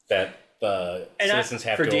that the citizens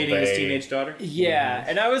have for to dating obey. his teenage daughter. Yeah,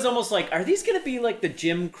 and I was almost like, are these gonna be like the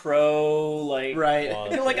Jim Crow, like, Right.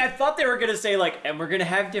 You know, like I thought they were gonna say like, and we're gonna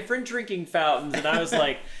have different drinking fountains, and I was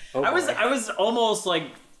like, Oh, I was boy. almost like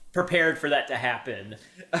prepared for that to happen,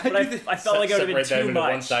 but I felt like it would have been Separate them too into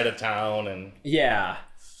one much. side of town, and Yeah,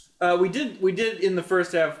 We did in the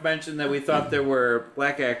first half mention that we thought there were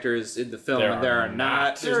black actors in the film, and there are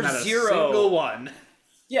not. There There's are not zero. a single one.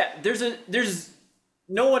 yeah. There's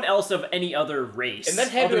no one else of any other race and that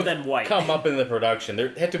had other to than white. come up in the production. There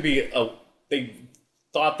had to be they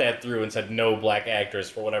thought that through and said no black actors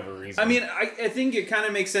for whatever reason. I mean, I think it kind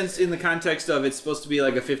of makes sense in the context of it's supposed to be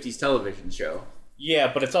like a 50s television show.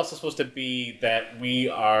 yeah, but it's also supposed to be that we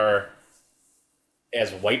are,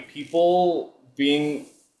 as white people, being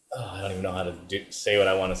I don't even know how to say what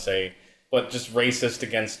I want to say, but just racist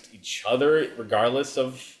against each other, regardless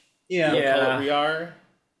of Yeah. what Yeah. color we are.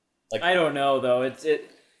 I don't know though.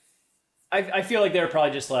 I feel like they're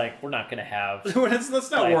probably just like, we're not gonna have. let's not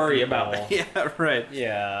Black worry people. about it. Yeah, right.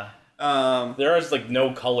 Yeah. There is like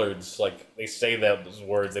no coloreds. Like they say those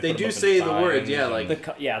words. They put them do up in say the words, signs yeah, and-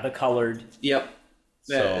 like- The colored. Yep.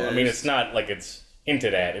 So I mean, it's not like it's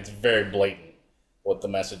hinted at. It's very blatant what the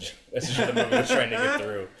message of the movie was trying to get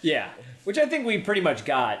through. Yeah, which I think we pretty much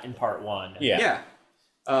got in part one. Yeah.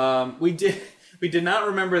 Yeah. We did not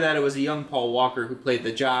remember that it was a young Paul Walker who played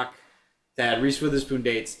the jock that Reese Witherspoon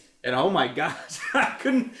dates. And oh my gosh, I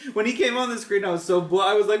couldn't. When he came on the screen, I was so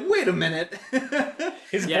I was like, wait a minute.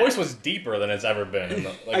 His Yeah. voice was deeper than it's ever been. In the,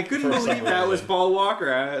 like, I couldn't for some believe that was reason. Paul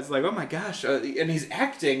Walker. I was like, oh my gosh, and he's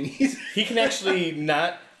acting. He can actually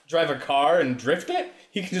not drive a car and drift it.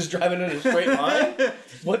 He can just drive it in a straight line.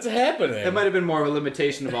 What's happening? That might have been more of a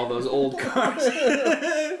limitation of all those old cars.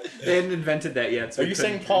 They hadn't invented that yet. So Are he you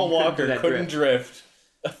saying couldn't- Paul he couldn't do Walker that couldn't drift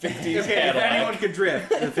a 50s Okay, if Cadillac? anyone could drift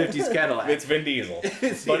the 50s Cadillac. It's Vin Diesel.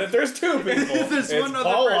 But if there's two people, There's it's one other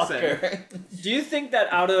Paul person. Walker. Do you think that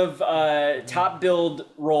out of top billed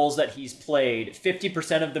roles that he's played,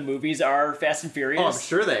 50% of the movies are Fast and Furious? Oh, I'm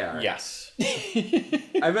sure they are. Yes.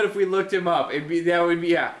 I bet if we looked him up, that'd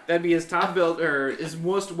be his top build or his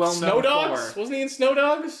most well known. Snow Dogs? Wasn't he in Snow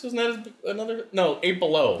Dogs? Wasn't that another? No, Eight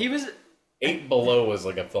Below. He was. Eight Below was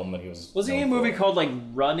like a film that he was. Was he in a known movie for. called like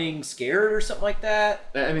Running Scared or something like that?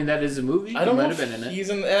 I mean, that is a movie. I don't He know might if have been in it. he's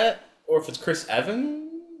in that or if it's Chris Evans.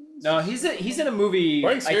 No, he's in a movie.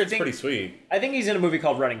 Running I Scared's think, pretty sweet. I think he's in a movie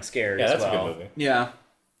called Running Scared. Yeah, as that's well. a good movie. Yeah.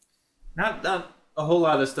 Not a whole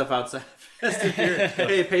lot of stuff outside.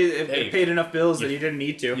 Hey, paid enough bills that he didn't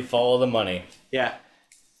need You to. follow the money. Yeah.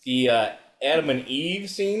 The Adam and Eve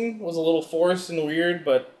scene was a little forced and weird,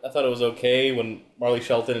 but I thought it was okay when Marley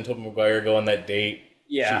Shelton and Tobey Maguire go on that date.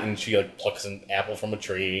 Yeah. She like plucks an apple from a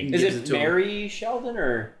tree. Is Gives it it to him. Mary Sheldon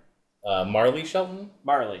or Marley Shelton?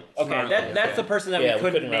 Marley? Okay, Marley, that's okay. the person that Yeah, we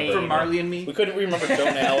we couldn't couldn't name. remember. From Marley and Me. We couldn't remember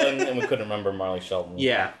Joan Allen, and we couldn't remember Marley Shelton.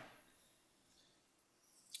 Yeah.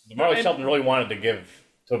 But Marley And- Shelton really wanted to give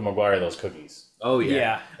Tobey Maguire those cookies. Oh yeah.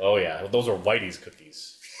 Yeah. Oh yeah, those were Whitey's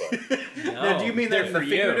cookies. But Now, do you mean that they're in the for you.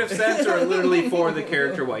 figurative sense or literally for the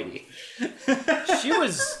character Whitey? She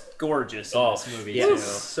was gorgeous in Oh, this movie Yeah. too.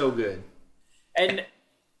 So good. And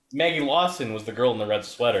Maggie Lawson was the girl in the red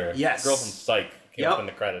sweater. Yes. The girl from Psych came Yep. up in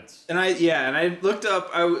the credits. And I looked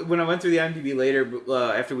up when I went through the IMDb later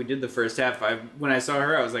after we did the first half. When I saw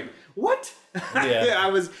her, I was like, "What?" Yeah. I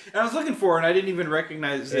was looking for her, and I didn't even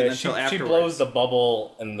recognize it Yeah, until she afterwards. blows the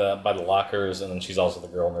bubble by the lockers, and then she's also the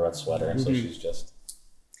girl in the red sweater, and so she's just.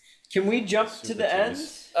 can we jump to Super the end?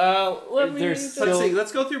 genius. Let me. There's just- still- Let's see.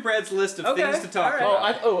 Let's go through Brad's list of Okay, things to talk all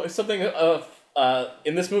right. about. something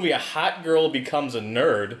in this movie, a hot girl becomes a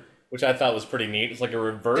nerd, which I thought was pretty neat. It's like a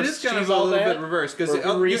reverse. It is kind She's of a all little that. bit reversed because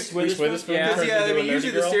Reese Witherspoon Yeah. turns yeah, I into mean, a nerdy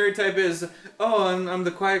usually the girl. stereotype is, oh, I'm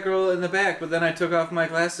the quiet girl in the back, but then I took off my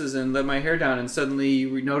glasses and let my hair down, and suddenly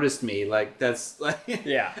you noticed me. Like that's like,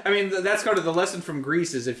 Yeah. I mean, that's kind of the lesson from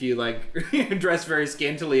Grease is if you like dress very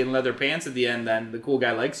scantily in leather pants at the end, then the cool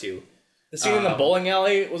guy likes you. The scene in the bowling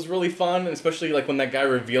alley was really fun, especially like when that guy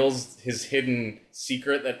reveals his hidden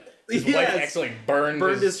secret that his wife Yes. accidentally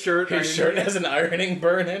burned His shirt. His shirt has an ironing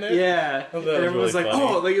burn in it. Yeah, Oh, and that was everyone was really like,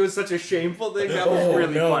 funny. "Oh, like it was such a shameful thing." That was Oh,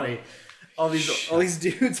 really no. funny. All these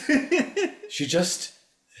dudes. She just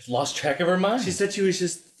lost track of her mind. She said she was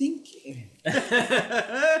just thinking.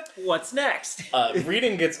 What's next?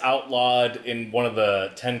 Reading gets outlawed in one of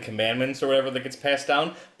the 10 Commandments or whatever that gets passed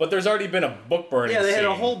down, but there's already been a book burning Yeah, they had a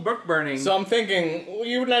scene. whole book burning. So I'm thinking, well,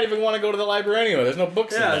 you would not even want to go to the library anyway. There's no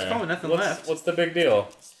books in there. there's probably nothing left. What's the big deal?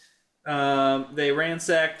 They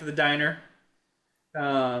ransacked the diner.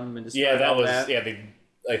 And destroyed all that.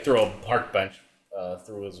 They throw a park bench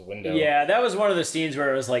through his window. Yeah, that was one of the scenes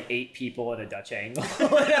where it was like 8 people at a Dutch angle.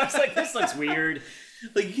 And I was like, this looks weird.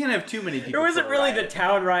 Like, you can't have too many people. It wasn't for a really ride. the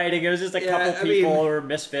town rioting. It was just a couple I people mean- who were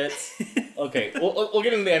misfits. Okay, we'll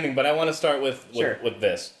get into the ending, but I want to start with Sure.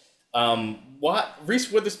 this.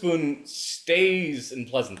 Reese Witherspoon stays in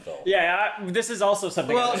Pleasantville. Yeah, this is also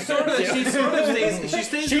something. Well, sort of. She sort of stays. She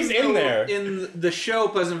stays. She's in there. in the show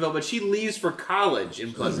Pleasantville, but she leaves for college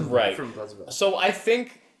in Pleasantville. Right. From Pleasantville. So I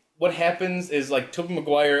think what happens is, like, Tobey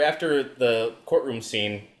Maguire, after the courtroom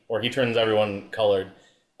scene where he turns everyone colored,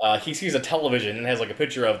 he sees a television and has like a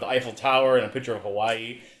picture of the Eiffel Tower and a picture of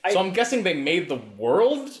Hawaii. So I'm guessing they made the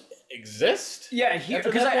world exist. Yeah, After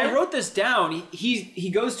because that I point? wrote this down. He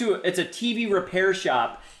goes to it's a TV repair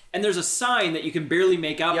shop, and there's a sign that you can barely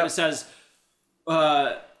make out, Yep. but it says,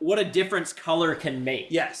 "What a difference color can make."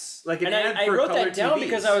 Yes, like an And ad I for wrote color that down TVs.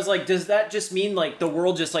 because I was like, does that just mean like the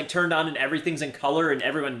world just like turned on and everything's in color and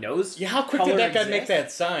everyone knows? Yeah, how quick color did that guy make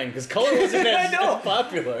exists? that sign? Because color wasn't as, I know. as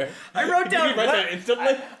popular. I wrote Did down. you write that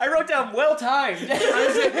instantly? I wrote down well timed.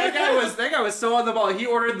 that guy was so on the ball. He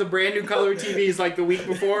ordered the brand new color TVs like the week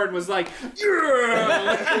before and was like,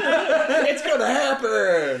 "Yeah, It's gonna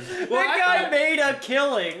happen. That guy made a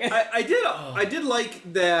killing. I did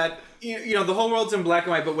like that. You know, the whole world's in black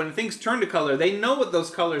and white, but when things turn to color, they know what those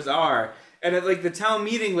colors are. And at like the town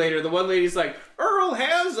meeting later, the one lady's like, "Earl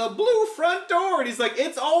has a blue front door," and he's like,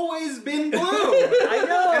 "It's always been blue." I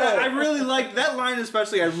know. And I really liked that line,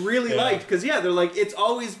 especially. I really liked because they're like, it's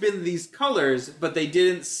always been these colors, but they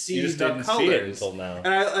didn't see You just the didn't colors see it until now. And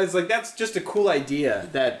I was like, that's just a cool idea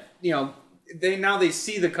that they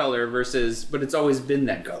see the color versus, but it's always been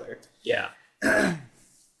that color. Yeah.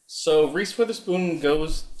 So Reese Witherspoon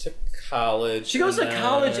goes to college. She goes to and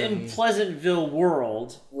college then- in Pleasantville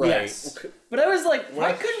World. Right. Yes. But I was like, why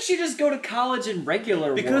What? couldn't she just go to college in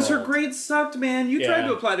regular Because her world? grades sucked, man. You tried Yeah.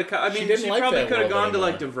 to apply to college. I mean, didn't she like probably that could have world gone to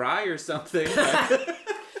like anymore. DeVry or something.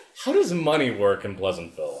 How does money work in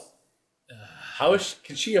Pleasantville? How is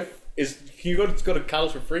can you go to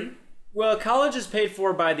college for free? Well, college is paid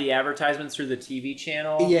for by the advertisements through the TV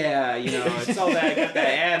channel. Yeah, it's all that. Got that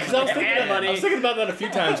ad Because I was money. thinking, money. I was thinking about that a few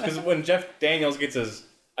times. Because when Jeff Daniels gets his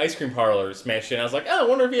ice cream parlor smashed in, I was like, oh, I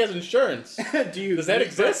wonder if he has insurance. Does that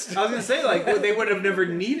exist? I was gonna say like they would have never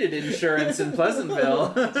needed insurance in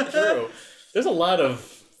Pleasantville. True. There's a lot of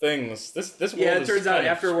things. This world Yeah, it is turns out kind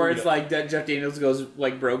of afterwards, screwed up. like that Jeff Daniels goes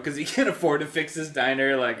like broke because he can't afford to fix his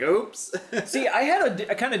diner. Like, oops. See, I had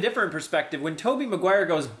a kind of different perspective. When Tobey Maguire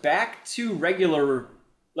goes back to regular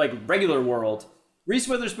world, Reese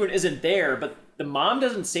Witherspoon isn't there, but the mom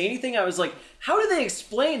doesn't say anything. I was like, how do they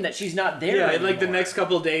explain that she's not there Yeah, anymore? like the next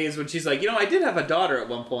couple of days when she's like, I did have a daughter at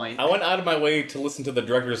one point. I went out of my way to listen to the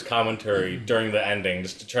director's commentary during the ending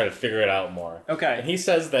just to try to figure it out more. Okay. And he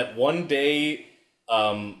says that one day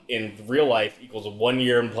in real life equals 1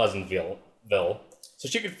 year in Pleasantville. So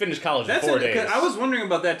she could finish college in 4 days. I was wondering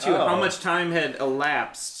about that too. Oh. How much time had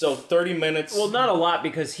elapsed? So 30 minutes. Well, not a lot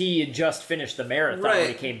because he had just finished the marathon when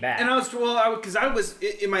he came back. And I was because I was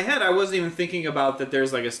in my head I wasn't even thinking about that.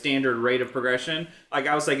 There's like a standard rate of progression. Like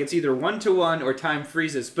I was like it's either 1-to-1 or time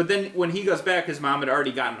freezes. But then when he goes back, his mom had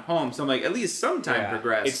already gotten home. So I'm like, at least some time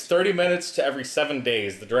progressed. It's 30 minutes to every 7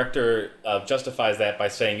 days. The director justifies that by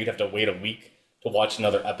saying you'd have to wait a week to watch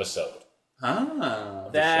another episode.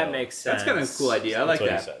 that show. makes sense. That's kind of a cool idea. I like what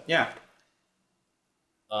he that. said. Yeah.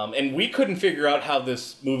 And we couldn't figure out how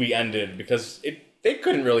this movie ended because they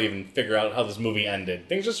couldn't really even figure out how this movie ended.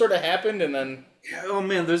 Things just sort of happened and then... Oh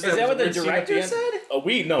man, there's Is that what the weird scene at director end. said? Oh,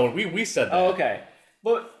 we said that. Oh, okay.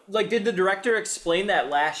 But like, did the director explain that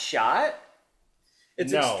last shot?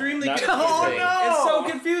 It's No, extremely not confusing. confusing. Oh, no! It's so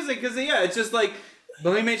confusing because it's just like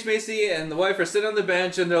William H. Macy and the wife are sitting on the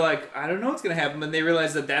bench and they're like, I don't know what's gonna happen, and they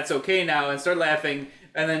realize that that's okay now and start laughing,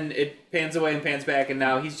 and then it pans away and pans back, and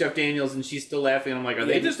now he's Jeff Daniels and she's still laughing. And I'm like, are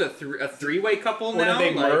they just a three-way couple Or now?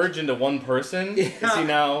 did they Like, merge into one person? Is he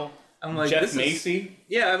now I'm like, Jeff this is- Macy?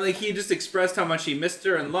 Yeah, I'm like, he just expressed how much he missed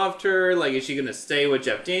her and loved her. Like, is she gonna stay with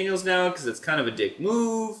Jeff Daniels now? Because it's kind of a dick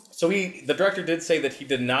move. So the director did say that he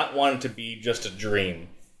did not want it to be just a dream.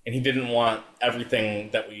 And he didn't want everything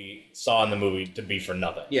that we saw in the movie to be for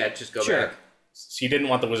nothing. Yeah, just go Sure. back. So he didn't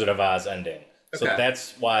want the Wizard of Oz ending. So Okay.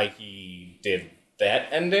 that's why he did that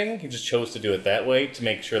ending. He just chose to do it that way to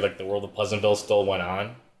make sure like the world of Pleasantville still went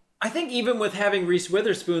on. I think even with having Reese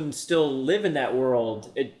Witherspoon still live in that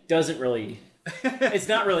world, it doesn't really. It's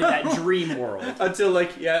not really that dream world. Until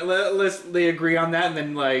like they agree on that, and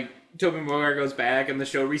then like Tobey Maguire goes back, and the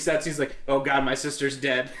show resets. He's like, "Oh God, my sister's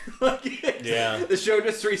dead." The show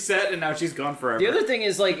just reset, and now she's gone forever. The other thing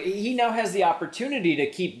is like he now has the opportunity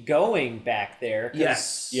to keep going back there.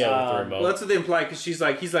 Yes. Yeah, with the remote. Well, that's what they imply because he's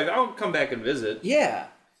like, I'll come back and visit. Yeah.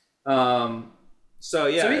 So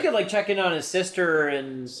yeah. So he could like check in on his sister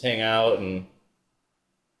and Just hang out and.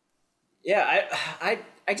 yeah.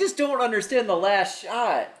 I just don't understand the last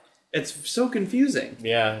shot. It's so confusing.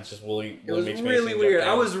 Yeah, it's just William It was H. really Macy weird. jumped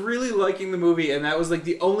I down. was really liking the movie, and that was like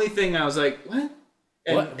the only thing I was like, what?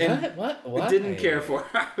 And What? I didn't care for.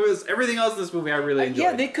 It was everything else in this movie I really enjoyed.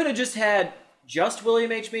 Yeah, they could have just had just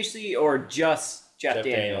William H. Macy or just Jeff Jeff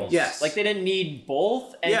Daniels. Daniels. Yes. Like they didn't need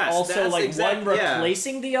both, and Yes, also that's like exact- one yeah.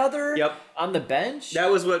 replacing the other. Yep. On the bench. That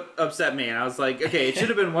was what upset me, and I was like, okay, it should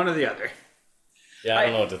have been one or the other. Yeah, I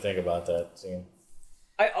don't know what to think about that scene.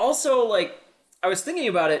 I also like. I was thinking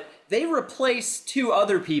about it. They replaced 2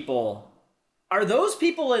 other people. Are those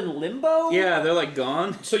people in limbo? Yeah, they're like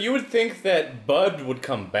gone. So you would think that Bud would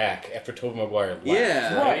come back after Tobey Maguire left,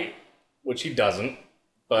 Yeah. Right. which he doesn't,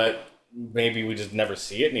 but maybe we just never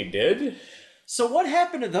see it, and he did. So what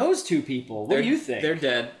happened to those 2 people? What do you think? They're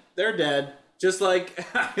dead. They're dead. Just like,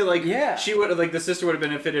 Yeah. she would have, like, the sister would have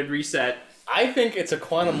been if it had reset. I think it's a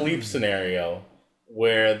quantum leap scenario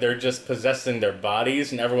where they're just possessing their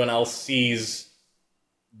bodies, and everyone else sees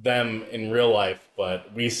them in real life,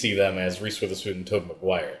 but we see them as Reese Witherspoon and Tobey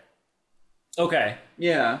Maguire. Okay,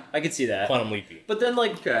 Yeah. I could see that. Quantum leapy. But then,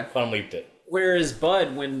 like, Okay. Quantum leaped it. where is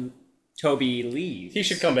Bud when Toby leaves? He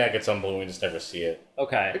should come back at some point. We just never see it.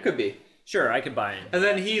 Okay, It could be. sure, I could buy in. And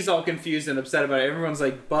then he's all confused and upset about it. Everyone's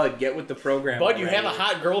like, Bud, get with the program. Bud, you already." have a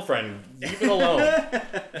hot girlfriend. Leave it alone.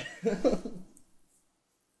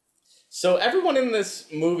 So everyone in this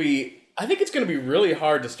movie, I think it's going to be really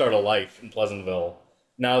hard to start a life in Pleasantville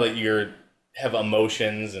now that you have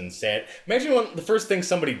emotions and sad. Imagine when the first thing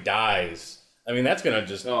somebody dies. I mean, that's going to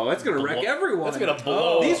just... Oh, that's going to wreck everyone. That's going to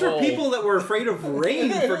blow. These the were whole- people that were afraid of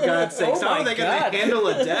rain, for God's sakes. Oh How my are they going God. to handle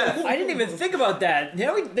a death? I didn't even think about that.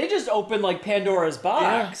 Now they just opened like Pandora's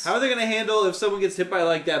box. How are they going to handle if someone gets hit by,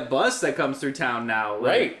 like, that bus that comes through town now? Like,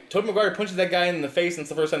 Right. Tobey Maguire punches that guy in the face, and it's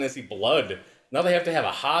the first time they see blood. Now they have to have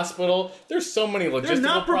a hospital. There's so many logistical They're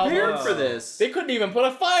not prepared problems. for this. They couldn't even put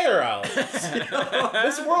a fire out.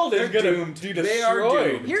 This world is They're going doomed. to be They are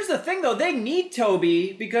destroyed. doomed. Here's the thing, though. They need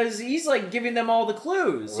Toby because he's like giving them all the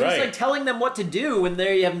clues. Right. He's like telling them what to do when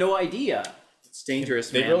they have no idea. It's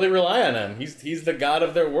dangerous, They man. really rely on him. He's the god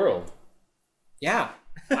of their world. Yeah.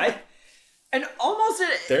 And almost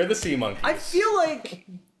They're the sea monkeys.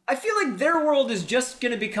 I feel like their world is just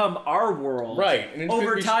gonna become our world, Right, and it's over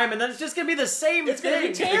gonna be- time, and then it's just gonna be the same It's gonna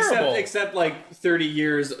be thing. terrible. Except like 30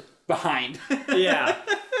 years behind. Yeah.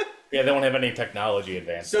 Yeah, they won't have any technology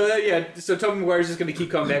advance. So Tobey Maguire's just gonna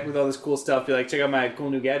keep coming back with all this cool stuff. Be like, check out my cool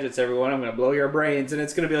new gadgets, everyone. I'm gonna blow your brains, and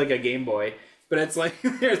it's gonna be like a Game Boy. But it's like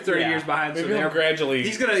they're 30 Yeah. years behind. Maybe so he'll they're gradually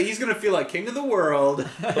he's gonna feel like king of the world.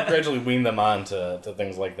 he'll gradually wean them on to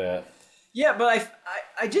things like that. Yeah, but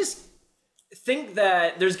I just think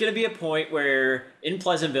that there's going to be a point where in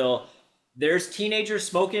Pleasantville, there's teenagers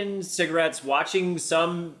smoking cigarettes, watching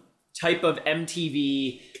some type of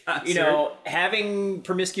MTV, you know, having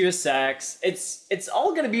promiscuous sex. It's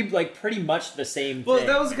all going to be like pretty much the same Well, thing.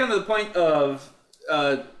 that was kind of the point of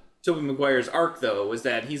Tobey Maguire's arc, though, was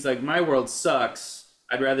that he's like, my world sucks.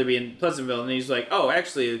 I'd rather be in Pleasantville. And he's like, oh,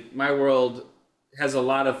 actually, my world has a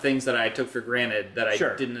lot of things that I took for granted that I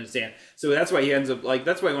Sure. didn't understand. So that's why he ends up, like,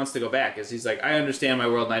 that's why he wants to go back, is he's like, I understand my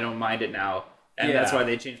world and I don't mind it now. And that's Yeah. why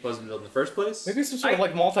they changed Pleasantville in the first place. Maybe some sort of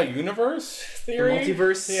like multi-universe theory.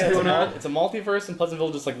 multiverse Yeah, going on? it's a multiverse, and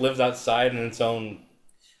Pleasantville just like lives outside in its own.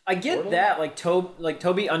 I get Portal? that, like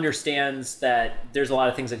Toby understands that there's a lot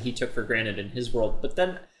of things that he took for granted in his world, but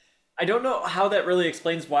then I don't know how that really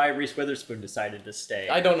explains why Reese Witherspoon decided to stay.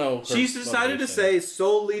 I don't know. her She's decided to motivation. say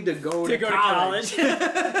solely to go to college. She could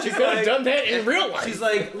have done that in real life. She's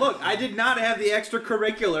like, look, I did not have the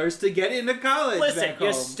extracurriculars to get into college. Listen, back you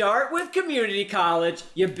home. start with community college,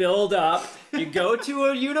 you build up, you go to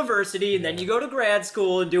a university, and then you go to grad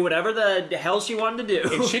school and do whatever the hell she wanted to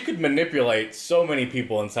do. And she could manipulate so many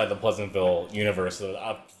people inside the Pleasantville universe with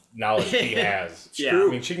the knowledge she has. Yeah. I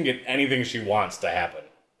mean, she can get anything she wants to happen.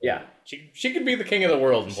 Yeah. She could be the king of the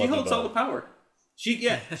world in She holds all the Pleasantville. power.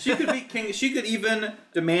 She could be king. She could even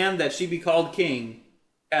demand that she be called king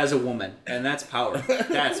as a woman, and that's power.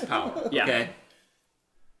 That's power. Yeah. Okay.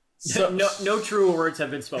 So, No true words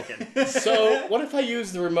have been spoken. so what if I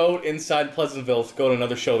use the remote inside Pleasantville to go to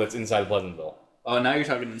another show that's inside Pleasantville? Oh, now you're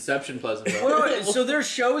talking Inception Pleasantville. Wait, so there's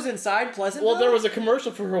shows inside Pleasantville? Well, there was a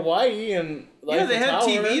commercial for Hawaii and Yeah, they had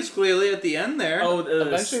TVs clearly at the end there. Oh,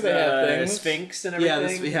 Eventually they have things. Sphinx and yeah,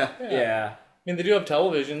 everything. yeah. I mean, they do have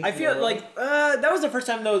television. I feel like that was the first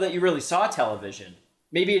time though that you really saw television.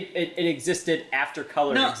 Maybe it existed after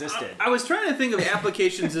color existed. I was trying to think of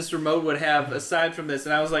applications this remote would have aside from this,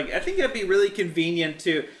 and I was like, I think that'd be really convenient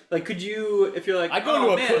to, like, could you, if you're like, I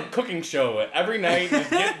go to a cooking show every night and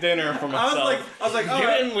get dinner for myself. I was like, get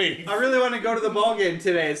oh, and leave. I really want to go to the ball game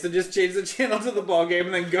today, so just change the channel to the ball game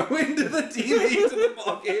and then go into the TV to the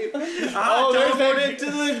ball game. Teleport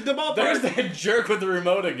into the ballpark. There's that jerk with the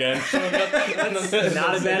remote again. Showing up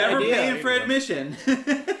Not a bad Never idea. paying for admission.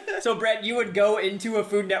 So Brett, you would go into a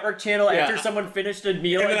Food Network channel after someone finished a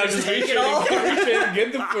meal And and, then I just just take reach it all.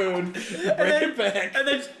 get the food, bring it back. And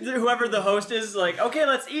then whoever the host is like, okay,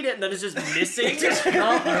 let's eat it, and then it's just missing. You just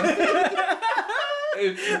don't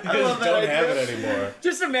have it anymore.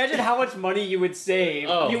 Just imagine how much money you would save.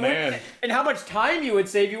 Oh, you man. And how much time you would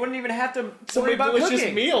save. You wouldn't even have to So worry many about delicious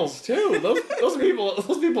cooking. meals too. Those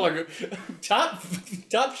people are top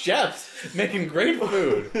chefs making great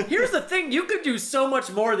food. Here's the thing: you could do so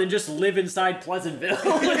much more than just live inside Pleasantville.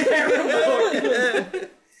 With that remote.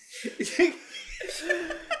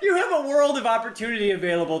 You have a world of opportunity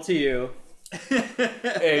available to you.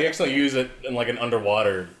 Yeah, you actually use it in like an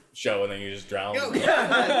underwater show, and then you just drown.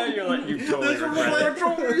 You're like, you totally regret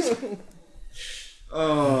it.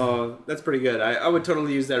 Oh, that's pretty good. I would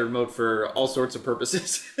totally use that remote for all sorts of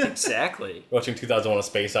purposes. Exactly. Watching 2001: A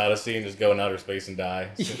Space Odyssey and just go in outer space and die.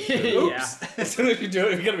 Yeah. As soon as you do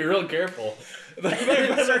it, you gotta be real careful.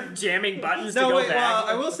 Start jamming buttons to No, go wait, back.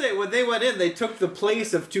 well, I will say, when they went in, they took the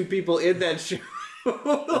place of two people in that show.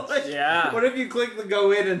 Like, Yeah. What if you click the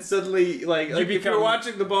go in and suddenly, like if become- you're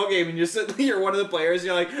watching the ball game and you're one of the players,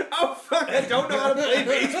 you're like, oh fuck, I don't know how to play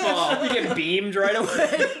baseball. You get beamed right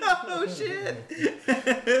away. Oh shit.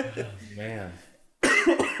 Man.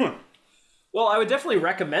 Well, I would definitely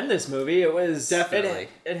recommend this movie. It was Definitely.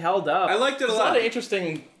 it held up. I liked it a There's a lot. lot of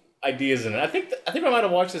interesting ideas in it. I think I might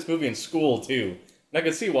have watched this movie in school too, and I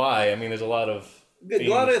could see why. I mean, there's a lot of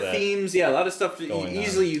themes, yeah, a lot of stuff that going on.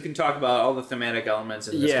 easily you can talk about all the thematic elements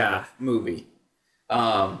in this kind of movie.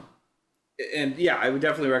 And yeah, I would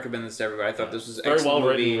definitely recommend this to everybody. I thought this was very excellent well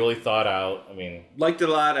movie. written, really thought out. I mean, Liked it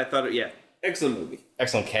a lot. I thought excellent movie.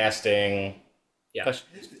 excellent casting. Yeah.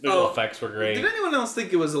 Visual effects were great. Did anyone else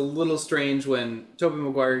think it was a little strange when Tobey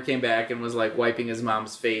Maguire came back and was like wiping his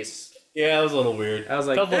mom's face? Yeah, it was a little weird. I was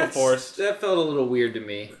like, felt a little forced. That felt a little weird to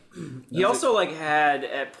me. He also like had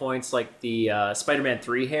at points like the Spider-Man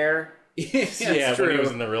 3 hair. Yeah, when he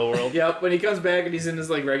was in the real world. Yep, when he comes back and he's in his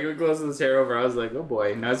like regular clothes with his hair over, I was like, oh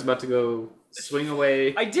boy, now he's about to go swing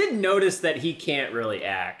away. I did notice that he can't really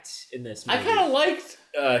act in this movie. I kind of liked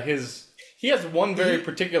his. He has one very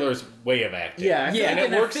particular way of acting. Yeah, I feel Yeah, like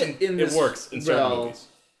and it works. It works in certain movies.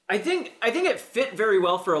 I think it fit very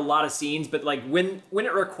well for a lot of scenes, but like when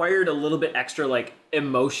it required a little bit extra like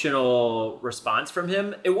emotional response from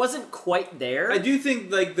him, it wasn't quite there. I do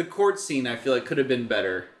think like the court scene, I feel like could have been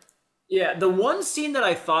better. Yeah, the one scene that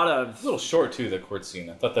I thought A of, little short too. The court scene.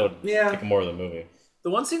 I thought that would take more of the movie. the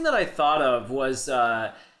one scene that I thought of was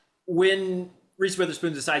when Reese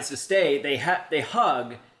Witherspoon decides to stay. They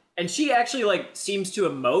hug, and she actually like seems to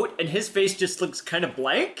emote, and his face just looks kind of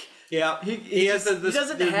blank. Yeah, he has he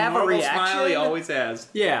doesn't the have a normal reaction. smile he always has.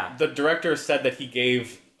 Yeah, The director said that he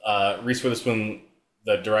gave Reese Witherspoon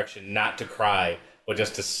the direction not to cry, but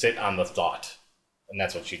just to sit on the thought, and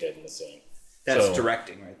that's what she did in the scene. That's So,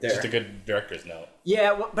 directing right there. Just a good director's note.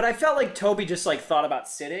 yeah, but I felt like Toby just like thought about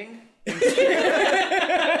sitting. He's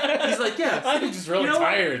like, yeah, I'm just really you know what?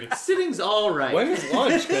 tired. Sitting's all right. When is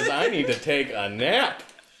lunch? Because I need to take a nap.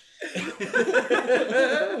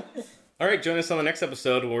 All right, join us on the next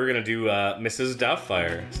episode where we're going to do Mrs.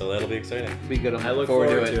 Doubtfire. So that'll be exciting. Be good. I look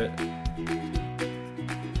forward to it.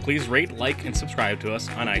 Please rate, like, and subscribe to us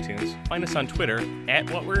on iTunes. Find us on Twitter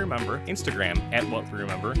 @WhatWeRemember, Instagram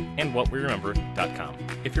 @WhatWeRemember, and WhatWeRemember.com.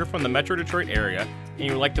 If you're from the Metro Detroit area and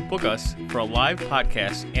you would like to book us for a live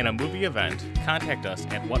podcast and a movie event, contact us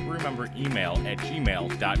at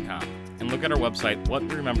WhatWeRememberEmail@gmail.com and look at our website,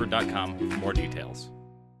 WhatWeRemember.com, for more details.